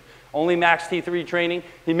oxidation. Only Max T3 training.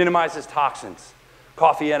 He minimized his toxins.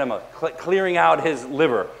 Coffee enema, clearing out his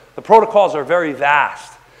liver. The protocols are very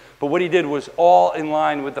vast, but what he did was all in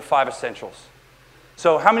line with the 5 essentials.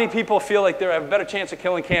 So how many people feel like they have a better chance of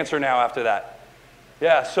killing cancer now after that?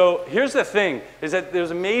 Yeah, so here's the thing, is that there's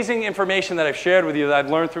amazing information that I've shared with you that I've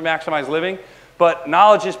learned through Maximize Living, but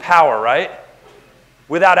knowledge is power, right?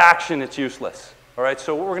 Without action, it's useless. All right,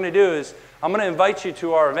 so what we're going to do is I'm going to invite you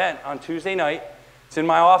to our event on Tuesday night. It's in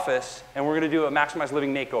my office, and we're going to do a Maximize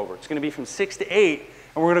Living makeover. It's going to be from 6 to 8,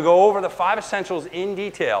 and we're going to go over the 5 essentials in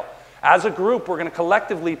detail. As a group, we're going to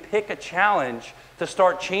collectively pick a challenge to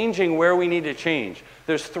start changing where we need to change.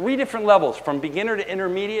 There's 3 different levels, from beginner to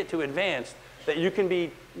intermediate to advanced, that you can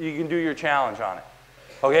do your challenge on it.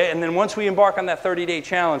 Okay, and then once we embark on that 30-day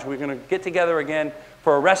challenge, we're going to get together again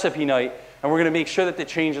for a recipe night, and we're going to make sure that the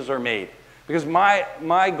changes are made. Because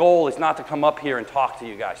my goal is not to come up here and talk to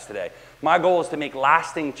you guys today. My goal is to make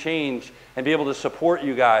lasting change and be able to support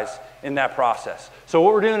you guys in that process. So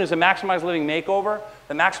what we're doing is a Maximize Living makeover.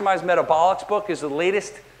 The Maximize Metabolics book is the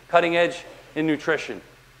latest cutting edge in nutrition.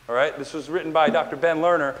 All right, this was written by Dr. Ben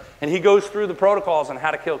Lerner, and he goes through the protocols on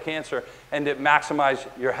how to kill cancer and to maximize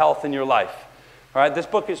your health and your life. All right, this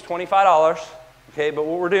book is $25, okay, but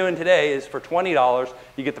what we're doing today is for $20,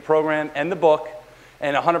 you get the program and the book,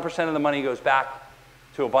 and 100% of the money goes back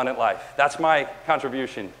to Abundant Life. That's my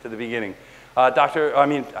contribution to the beginning. I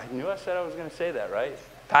knew I said I was going to say that, right?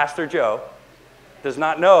 Pastor Joe does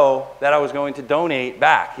not know that I was going to donate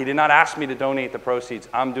back. He did not ask me to donate the proceeds.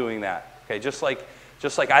 I'm doing that, okay, just like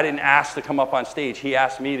I didn't ask to come up on stage, he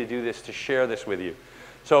asked me to do this, to share this with you.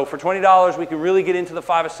 So for $20, we can really get into the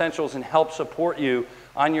 5 essentials and help support you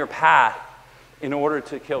on your path in order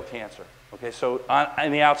to kill cancer. Okay, so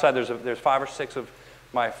on the outside, there's 5 or 6 of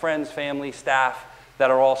my friends, family, staff that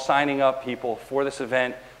are all signing up people for this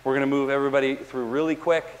event. We're going to move everybody through really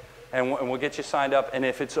quick, and we'll get you signed up. And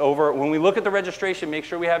if it's over, when we look at the registration, make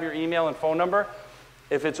sure we have your email and phone number.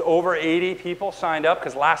 If it's over 80 people signed up,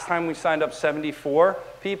 because last time we signed up 74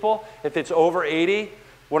 people, if it's over 80,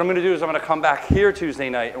 what I'm going to do is I'm going to come back here Tuesday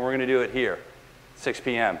night, and we're going to do it here, 6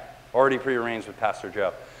 p.m., already prearranged with Pastor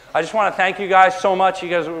Joe. I just want to thank you guys so much. You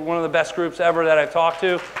guys are one of the best groups ever that I've talked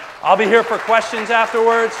to. I'll be here for questions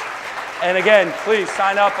afterwards. And again, please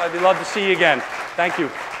sign up. I'd love to see you again. Thank you.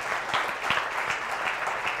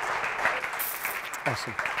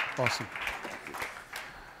 Awesome. Awesome.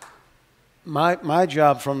 My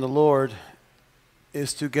job from the Lord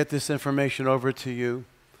is to get this information over to you,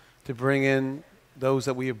 to bring in those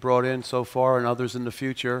that we have brought in so far and others in the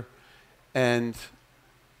future. And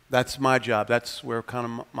that's my job. That's where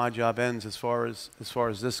kind of my job ends as far as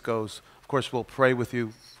this goes. Of course, we'll pray with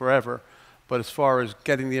you forever. But as far as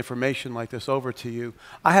getting the information like this over to you,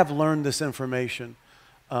 I have learned this information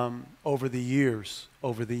over the years.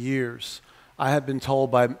 I have been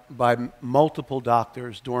told by multiple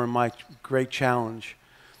doctors during my great challenge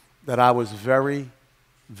that I was very,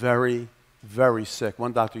 very, very sick.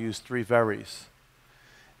 One doctor used 3 verys.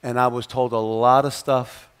 And I was told a lot of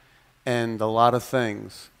stuff and a lot of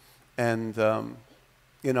things. And,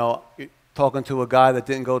 talking to a guy that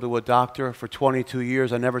didn't go to a doctor for 22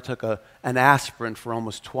 years, I never took an aspirin for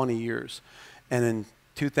almost 20 years. And in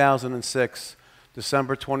 2006,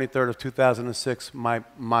 December 23rd of 2006,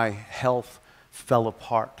 my health fell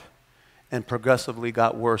apart and progressively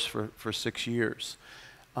got worse for 6 years.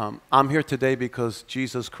 I'm here today because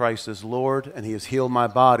Jesus Christ is Lord and He has healed my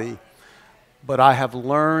body. But I have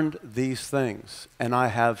learned these things, and I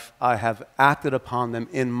have acted upon them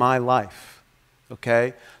in my life.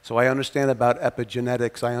 Okay? So I understand about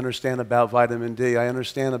epigenetics. I understand about vitamin D. I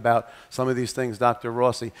understand about some of these things, Dr.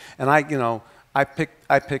 Rossi. And I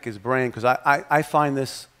pick his brain because I find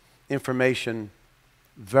this information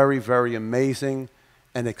very, very amazing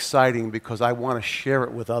and exciting because I want to share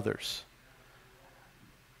it with others.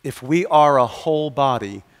 If we are a whole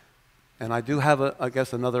body, and I do have, I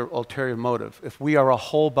guess, another ulterior motive. If we are a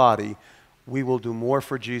whole body, we will do more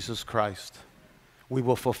for Jesus Christ. We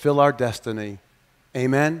will fulfill our destiny.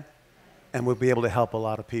 Amen? And we'll be able to help a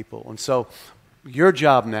lot of people. And so your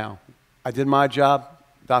job now, I did my job,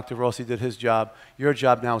 Dr. Rossi did his job. Your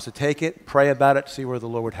job now is to take it, pray about it, see where the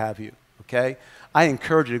Lord would have you. Okay? I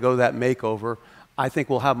encourage you to go to that makeover. I think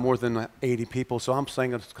we'll have more than 80 people, so I'm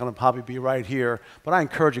saying it's going to probably be right here. But I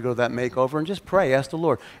encourage you to go to that makeover and just pray. Ask the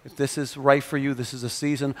Lord, if this is right for you, this is a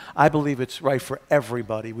season. I believe it's right for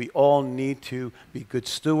everybody. We all need to be good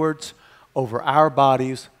stewards over our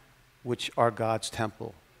bodies, which are God's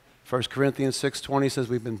temple. 1 Corinthians 6:20 says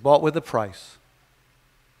we've been bought with a price.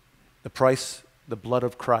 The price, the blood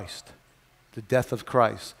of Christ, the death of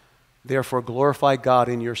Christ. Therefore glorify God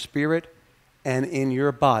in your spirit and in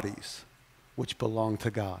your bodies, which belong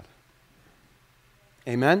to God.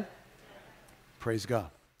 Amen? Praise God.